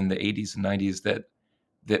change in the 80s and 90s that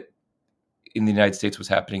in the United States was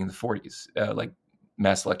happening in the 40s, like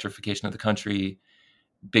mass electrification of the country,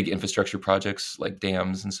 big infrastructure projects like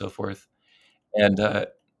dams and so forth. And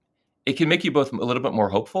it can make you both a little bit more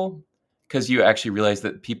hopeful because you actually realize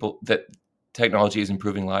that technology is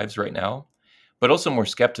improving lives right now, but also more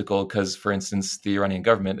skeptical because, for instance, the Iranian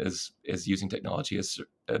government is using technology as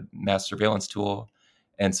a mass surveillance tool,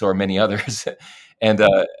 and so are many others. And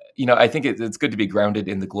I think it's good to be grounded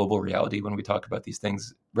in the global reality when we talk about these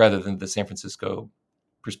things, rather than the San Francisco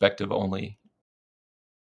perspective only.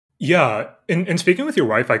 Yeah, in speaking with your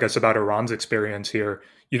wife, I guess, about Iran's experience here,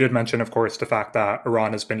 you did mention, of course, the fact that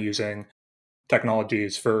Iran has been using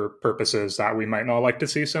technologies for purposes that we might not like to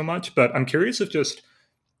see so much. But I'm curious if just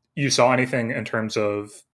you saw anything in terms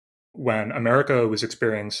of when America was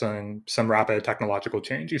experiencing some rapid technological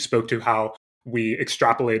change. You spoke to how we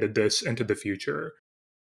extrapolated this into the future.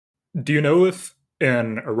 Do you know if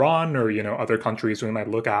in Iran or other countries we might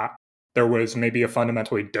look at, there was maybe a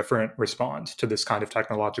fundamentally different response to this kind of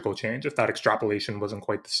technological change if that extrapolation wasn't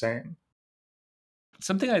quite the same?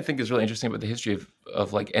 Something I think is really interesting about the history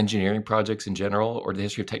of like engineering projects in general, or the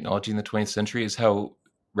history of technology in the 20th century, is how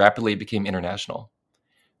rapidly it became international.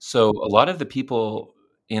 So a lot of the people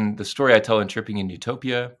in the story I tell in Tripping in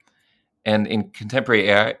Utopia and in contemporary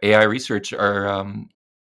AI research are,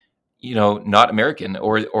 not American,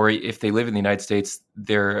 or if they live in the United States,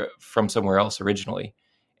 they're from somewhere else originally.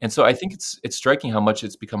 And so I think it's striking how much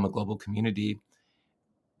it's become a global community.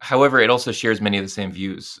 However, it also shares many of the same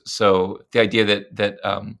views. So the idea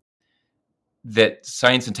that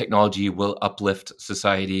science and technology will uplift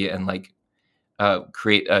society and like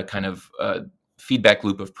create a kind of feedback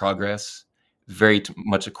loop of progress, very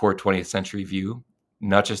much a core 20th century view,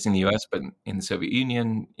 not just in the US, but in the Soviet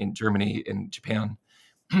Union, in Germany, in Japan.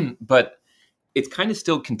 But it's kind of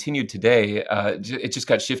still continued today. It just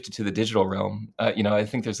got shifted to the digital realm. I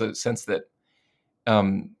think there's a sense that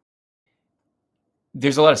um,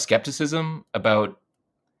 there's a lot of skepticism about,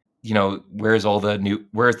 where's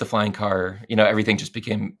the flying car? Everything just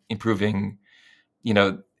became improving, you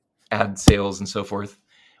know, ad sales and so forth.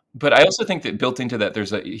 But I also think that built into that,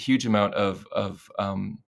 there's a huge amount of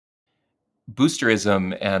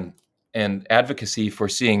boosterism and advocacy for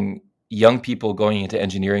seeing young people going into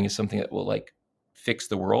engineering as something that will like fix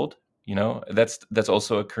the world. That's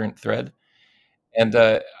also a current thread, and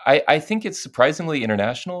I think it's surprisingly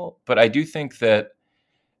international. But I do think that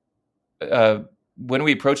uh, when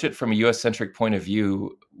we approach it from a U.S. centric point of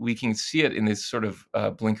view, we can see it in these sort of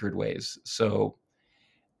blinkered ways. So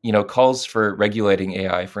calls for regulating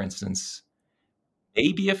AI, for instance,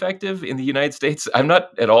 may be effective in the United States. I'm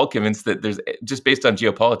not at all convinced that there's, just based on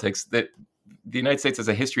geopolitics, that the United States has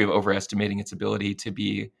a history of overestimating its ability to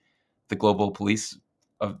be the global police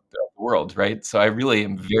of the world, right? So I really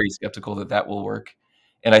am very skeptical that that will work.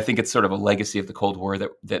 And I think it's sort of a legacy of the Cold War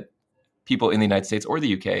that people in the United States or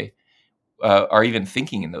the UK are even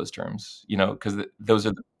thinking in those terms, because those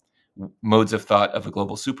are the modes of thought of a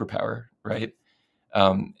global superpower, right?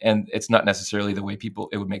 And it's not necessarily the way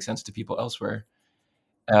it would make sense to people elsewhere.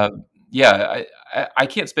 Uh, yeah, I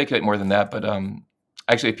can't speculate more than that, but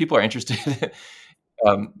actually, if people are interested,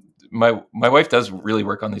 um, my wife does really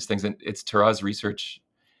work on these things, and it's Taraz Research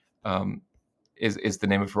um, is the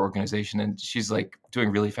name of her organization, and she's like doing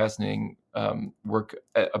really fascinating work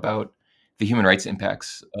about the human rights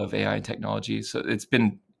impacts of AI and technology. So it's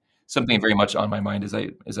been something very much on my mind as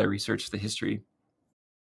I research the history.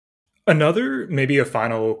 Another, maybe a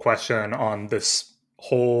final question on this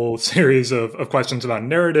whole series of questions about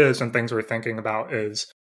narratives and things we're thinking about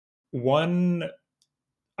is one,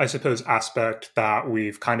 I suppose, aspect that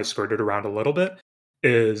we've kind of skirted around a little bit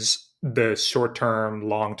is the short term,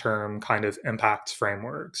 long term kind of impacts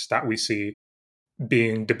frameworks that we see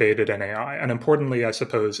being debated in AI. And importantly, I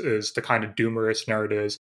suppose, is the kind of doomerist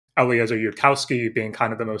narratives. Eliezer Yudkowsky being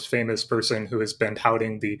kind of the most famous person who has been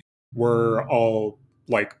touting the we're all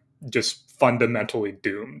like just fundamentally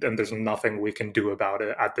doomed and there's nothing we can do about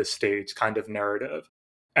it at this stage kind of narrative.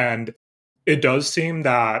 And it does seem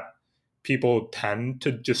that people tend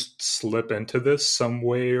to just slip into this some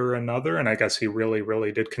way or another. And I guess he really,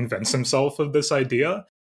 really did convince himself of this idea.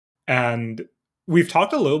 And we've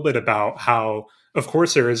talked a little bit about how, of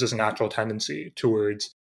course, there is this natural tendency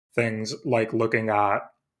towards things like looking at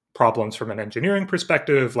problems from an engineering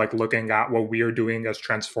perspective, like looking at what we are doing as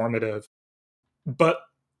transformative. But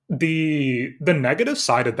the negative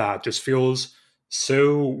side of that just feels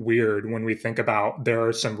so weird when we think about there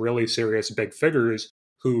are some really serious big figures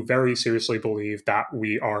who very seriously believe that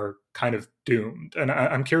we are kind of doomed. And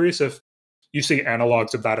I'm curious if you see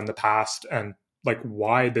analogs of that in the past and like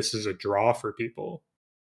why this is a draw for people.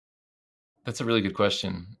 That's a really good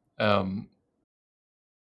question.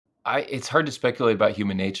 It's hard to speculate about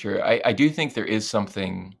human nature. I do think there is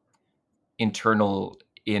something internal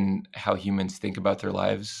in how humans think about their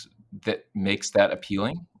lives that makes that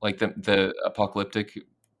appealing, like the apocalyptic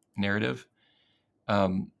narrative.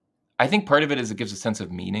 Um, I think part of it is it gives a sense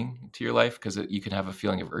of meaning to your life because you can have a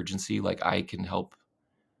feeling of urgency. Like I can help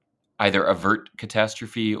either avert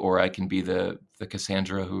catastrophe or I can be the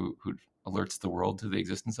Cassandra who alerts the world to the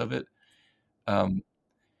existence of it. Um,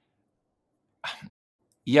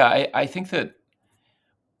 yeah, I think that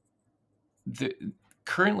the,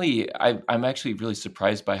 currently I'm actually really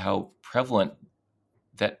surprised by how prevalent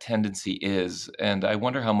that tendency is, and I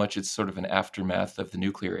wonder how much it's sort of an aftermath of the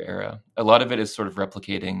nuclear era. A lot of it is sort of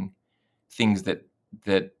replicating things that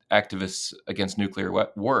activists against nuclear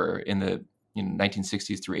war in the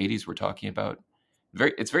 1960s through 80s were talking about.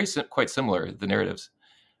 It's very quite similar, the narratives.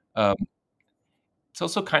 Um, it's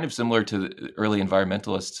also kind of similar to the early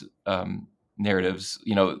environmentalist narratives.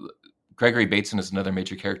 Gregory Bateson is another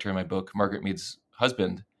major character in my book, Margaret Mead's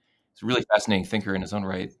husband. He's a really fascinating thinker in his own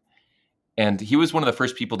right. And he was one of the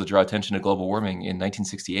first people to draw attention to global warming in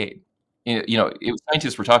 1968.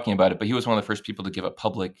 Scientists were talking about it, but he was one of the first people to give a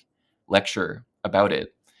public lecture about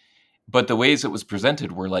it. But the ways it was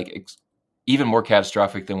presented were like even more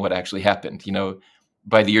catastrophic than what actually happened.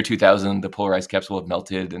 By the year 2000, the polar ice caps will have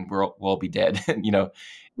melted and we'll all be dead. And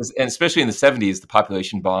especially in the 70s, the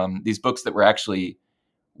population bomb, these books that were actually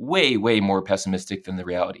way, way more pessimistic than the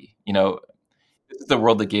reality. This is the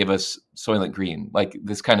world that gave us Soylent Green, like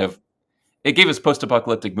this kind of, it gave us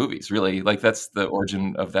post-apocalyptic movies, really. Like that's the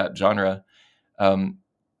origin of that genre. Um,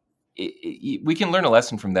 we can learn a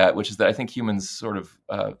lesson from that, which is that I think humans sort of,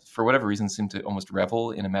 for whatever reason, seem to almost revel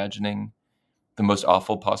in imagining the most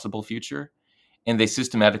awful possible future. And they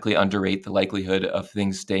systematically underrate the likelihood of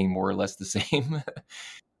things staying more or less the same.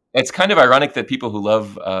 It's kind of ironic that people who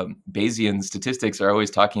love Bayesian statistics are always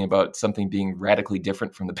talking about something being radically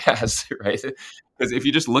different from the past, right? Because if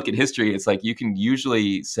you just look at history, it's like you can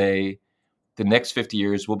usually say the next 50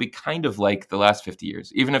 years will be kind of like the last 50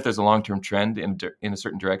 years, even if there's a long-term trend in a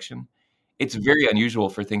certain direction. It's very unusual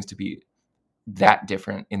for things to be that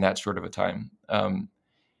different in that short of a time.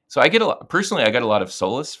 So personally, I get a lot of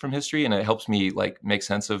solace from history, and it helps me like make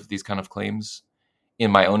sense of these kind of claims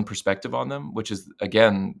in my own perspective on them, which is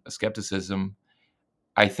again a skepticism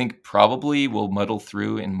I think probably will muddle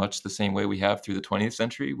through in much the same way we have through the 20th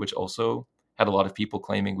century, which also had a lot of people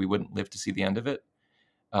claiming we wouldn't live to see the end of it.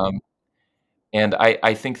 Um, and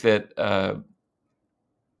I think that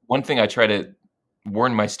one thing I try to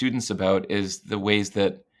warn my students about is the ways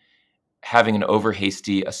that having an over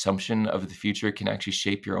hasty assumption of the future can actually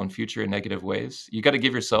shape your own future in negative ways. You got to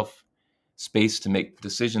give yourself space to make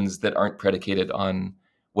decisions that aren't predicated on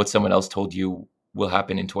what someone else told you will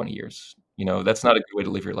happen in 20 years. That's not a good way to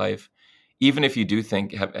live your life. Even if you do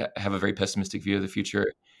have a very pessimistic view of the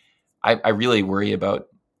future, I really worry about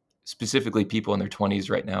specifically people in their 20s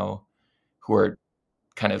right now who are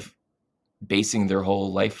kind of basing their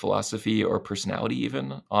whole life philosophy or personality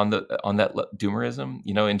even on that doomerism,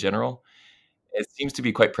 in general. It seems to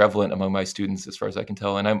be quite prevalent among my students as far as I can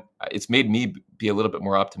tell. And it's made me be a little bit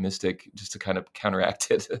more optimistic just to kind of counteract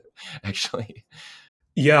it, actually.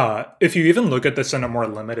 Yeah, if you even look at this in a more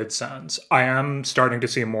limited sense, I am starting to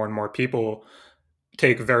see more and more people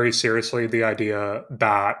take very seriously the idea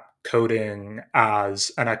that coding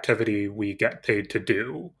as an activity we get paid to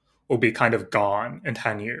do will be kind of gone in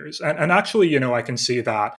 10 years. And actually, I can see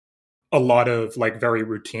that a lot of like very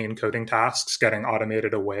routine coding tasks getting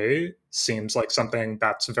automated away seems like something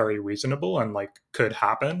that's very reasonable and like could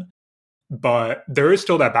happen. But there is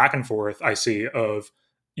still that back and forth I see of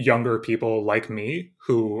younger people like me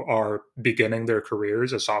who are beginning their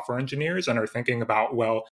careers as software engineers and are thinking about,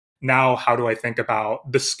 well, now how do I think about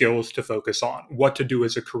the skills to focus on, what to do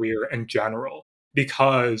as a career in general,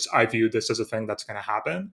 because I view this as a thing that's going to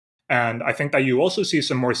happen. And I think that you also see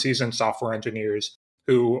some more seasoned software engineers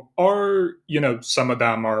who are, some of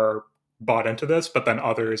them are bought into this, but then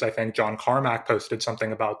others, I think John Carmack posted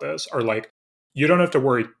something about this, are like, you don't have to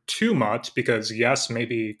worry too much because, yes,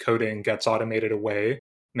 maybe coding gets automated away.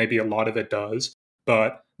 Maybe a lot of it does.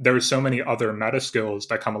 But there's so many other meta skills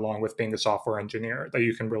that come along with being a software engineer that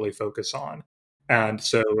you can really focus on. And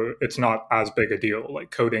so it's not as big a deal.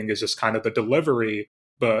 Like coding is just kind of the delivery,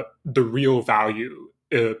 but the real value,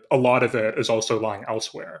 a lot of it is also lying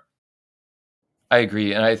elsewhere. I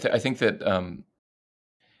agree. And I think that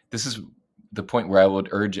this is the point where I would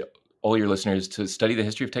urge all your listeners to study the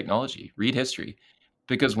history of technology, read history.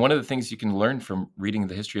 Because one of the things you can learn from reading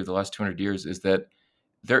the history of the last 200 years is that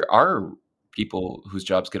there are people whose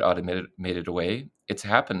jobs get automated away. It's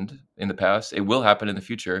happened in the past. It will happen in the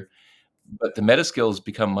future. But the meta skills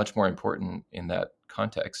become much more important in that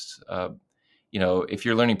context. If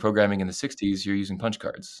you're learning programming in the 60s, you're using punch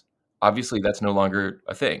cards. obviously that's no longer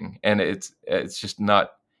a thing, and it's just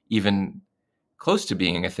not even close to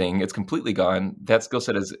being a thing. It's completely gone. That skill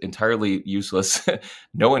set is entirely useless.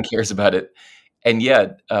 No one cares about it, and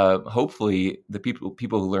yet hopefully the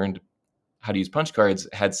people who learned how to use punch cards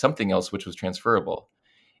had something else which was transferable.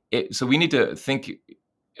 So we need to think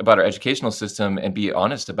about our educational system and be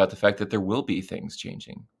honest about the fact that there will be things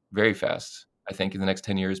changing very fast. I think in the next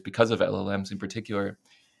 10 years, because of LLMs in particular,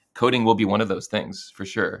 coding will be one of those things for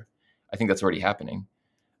sure. I think that's already happening.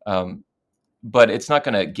 Um, but it's not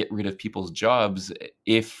going to get rid of people's jobs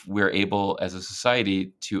if we're able as a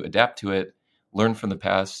society to adapt to it, learn from the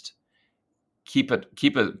past, keep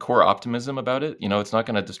a core optimism about it. It's not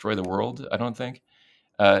going to destroy the world, I don't think.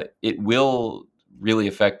 It will really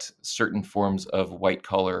affect certain forms of white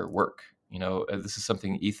collar work. This is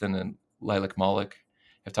something Ethan and Lilac Malik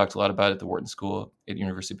have talked a lot about at the Wharton School at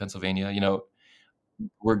University of Pennsylvania.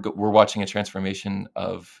 We're watching a transformation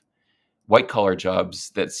of white collar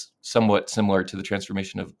jobs that's somewhat similar to the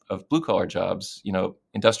transformation of blue collar jobs.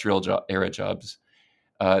 Industrial era jobs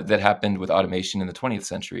that happened with automation in the 20th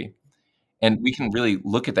century. And we can really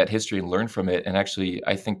look at that history and learn from it. And actually,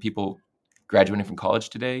 I think people graduating from college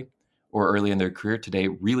today or early in their career today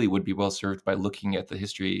really would be well served by looking at the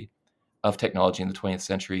history of technology in the 20th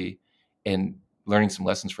century and learning some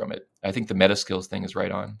lessons from it. I think the meta skills thing is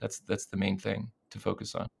right on. That's the main thing to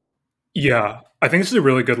focus on. Yeah, I think this is a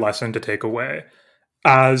really good lesson to take away.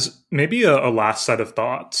 As maybe a last set of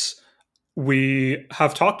thoughts, we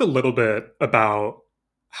have talked a little bit about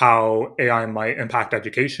how AI might impact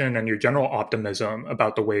education and your general optimism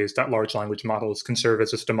about the ways that large language models can serve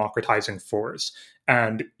as this democratizing force.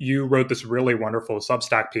 And you wrote this really wonderful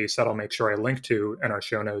Substack piece that I'll make sure I link to in our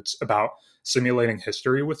show notes about simulating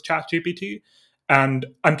history with ChatGPT. And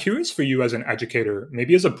I'm curious for you as an educator,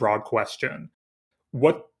 maybe as a broad question,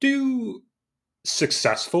 what do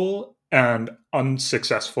successful and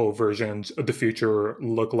unsuccessful versions of the future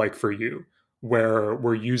look like for you, where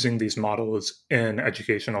we're using these models in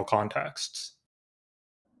educational contexts?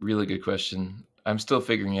 Really good question. I'm still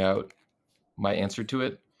figuring out my answer to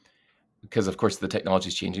it because, of course, the technology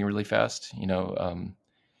is changing really fast.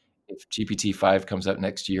 If GPT-5 comes out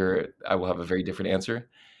next year, I will have a very different answer.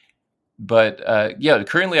 But yeah,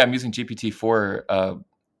 currently I'm using GPT-4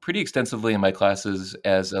 pretty extensively in my classes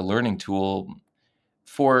as a learning tool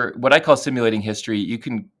for what I call simulating history. You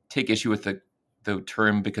can take issue with the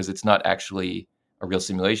term because it's not actually a real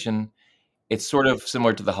simulation. It's sort of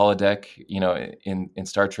similar to the holodeck, in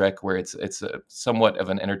Star Trek, where it's a somewhat of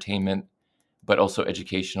an entertainment, but also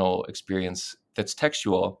educational experience that's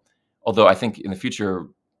textual. Although I think in the future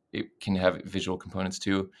it can have visual components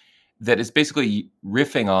too. That is basically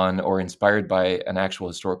riffing on or inspired by an actual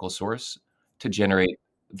historical source to generate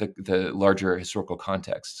the larger historical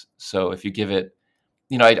context. So if you give it,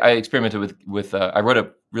 I experimented with I wrote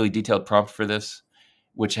a really detailed prompt for this,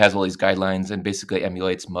 which has all these guidelines and basically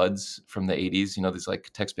emulates MUDs from the 80s, these like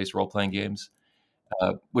text-based role-playing games,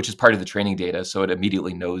 which is part of the training data. So it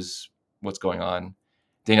immediately knows what's going on.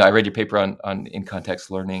 Daniel, I read your paper on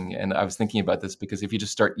in-context learning, and I was thinking about this because if you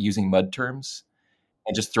just start using MUD terms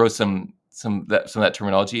and just throw some of that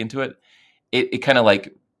terminology into it, it kind of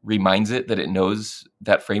like reminds it that it knows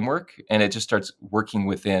that framework, and it just starts working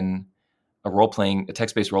within a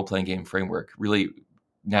text-based role-playing game framework really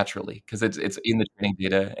naturally because it's in the training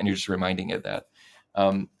data and you're just reminding it that.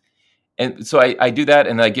 And so I do that,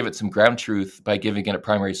 and I give it some ground truth by giving it a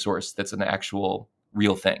primary source that's an actual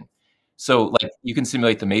real thing. So like you can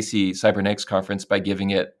simulate the Macy Cybernetics Conference by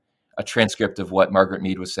giving it a transcript of what Margaret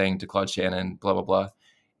Mead was saying to Claude Shannon, blah, blah, blah,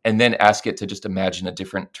 and then ask it to just imagine a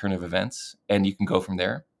different turn of events, and you can go from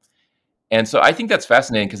there. And so I think that's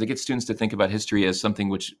fascinating because it gets students to think about history as something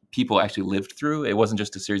which people actually lived through. It wasn't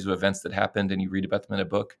just a series of events that happened and you read about them in a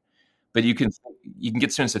book, but you can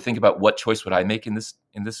get students to think about what choice would I make in this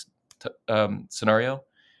scenario,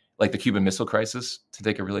 like the Cuban Missile Crisis, to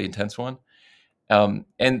take a really intense one.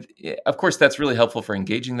 And of course, that's really helpful for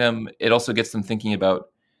engaging them. It also gets them thinking about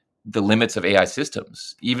the limits of AI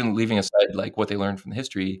systems, even leaving aside like what they learned from the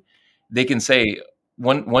history. They can say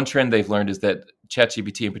one trend they've learned is that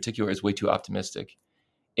ChatGPT in particular is way too optimistic.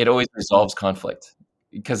 It always resolves conflict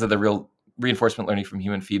because of the real reinforcement learning from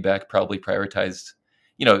human feedback probably prioritized,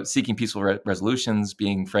 seeking peaceful resolutions,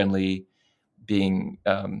 being friendly, being,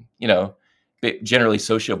 generally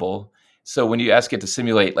sociable. So when you ask it to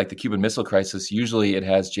simulate like the Cuban Missile Crisis, usually it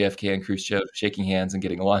has JFK and Khrushchev shaking hands and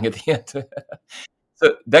getting along at the end.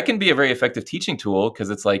 So that can be a very effective teaching tool because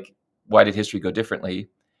it's like, why did history go differently?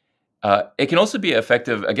 It can also be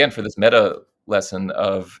effective, again, for this meta lesson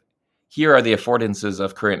of here are the affordances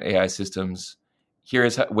of current AI systems.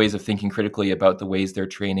 here's ways of thinking critically about the ways they're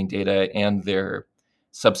training data, and their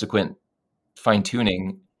subsequent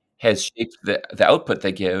fine-tuning has shaped the output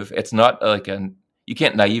they give. It's not like you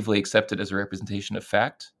can't naively accept it as a representation of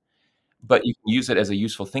fact, but you can use it as a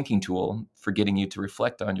useful thinking tool for getting you to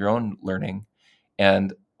reflect on your own learning.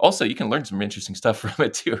 And also, you can learn some interesting stuff from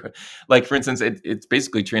it too. Like, for instance, it's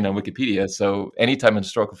basically trained on Wikipedia. So anytime a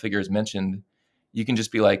historical figure is mentioned, you can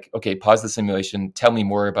just be like, okay, pause the simulation, tell me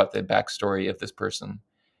more about the backstory of this person.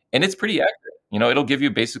 And it's pretty accurate. It'll give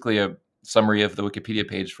you basically a summary of the Wikipedia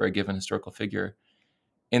page for a given historical figure.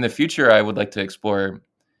 In the future, I would like to explore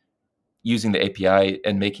using the API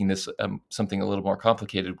and making this something a little more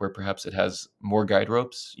complicated, where perhaps it has more guide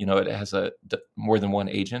ropes. It has more than one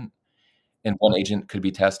agent, and one agent could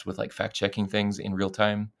be tasked with like fact checking things in real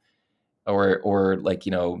time, or like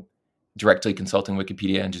directly consulting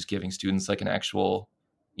Wikipedia and just giving students like an actual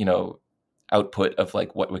output of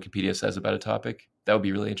like what Wikipedia says about a topic. That would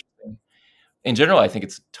be really interesting. In general, I think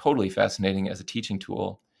it's totally fascinating as a teaching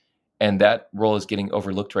tool. And that role is getting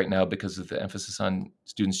overlooked right now because of the emphasis on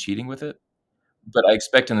students cheating with it. But I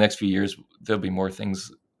expect in the next few years, there'll be more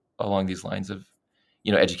things along these lines of,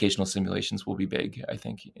 educational simulations will be big, I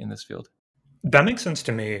think, in this field. That makes sense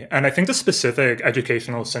to me. And I think the specific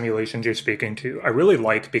educational simulations you're speaking to, I really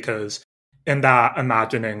like, because in that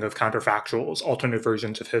imagining of counterfactuals, alternate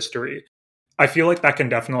versions of history, I feel like that can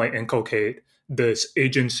definitely inculcate this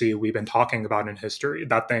agency we've been talking about in history,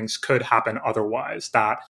 that things could happen otherwise,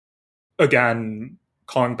 that, again,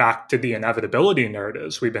 calling back to the inevitability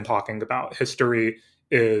narratives we've been talking about, history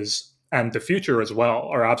is, and the future as well,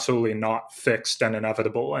 are absolutely not fixed and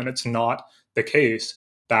inevitable. And it's not the case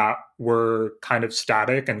that we're kind of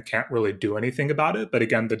static and can't really do anything about it. But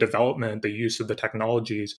again, the development, the use of the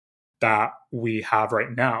technologies that we have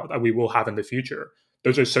right now, that we will have in the future,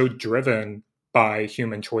 those are so driven by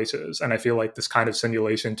human choices. And I feel like this kind of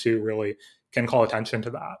simulation too really can call attention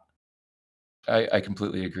to that. I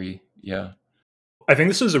completely agree. Yeah. I think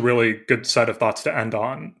this is a really good set of thoughts to end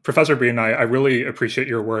on. Professor Breen, I really appreciate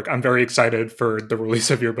your work. I'm very excited for the release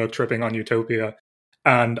of your book, Tripping on Utopia.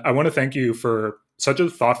 And I want to thank you for such a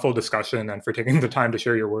thoughtful discussion and for taking the time to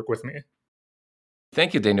share your work with me.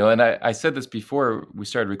 Thank you, Daniel. And I said this before we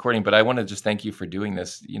started recording, but I want to just thank you for doing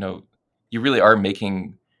this. You really are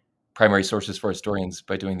making primary sources for historians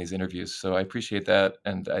by doing these interviews. So I appreciate that.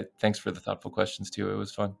 And thanks for the thoughtful questions too. It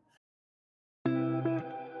was fun.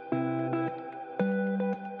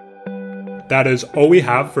 That is all we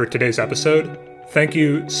have for today's episode. Thank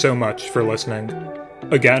you so much for listening.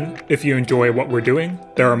 Again, if you enjoy what we're doing,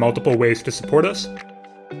 there are multiple ways to support us.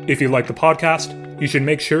 If you like the podcast, you should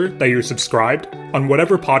make sure that you're subscribed on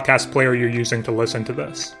whatever podcast player you're using to listen to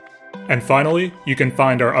this. And finally, you can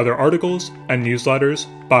find our other articles and newsletters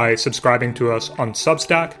by subscribing to us on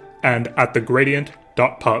Substack and at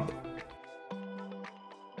thegradient.pub.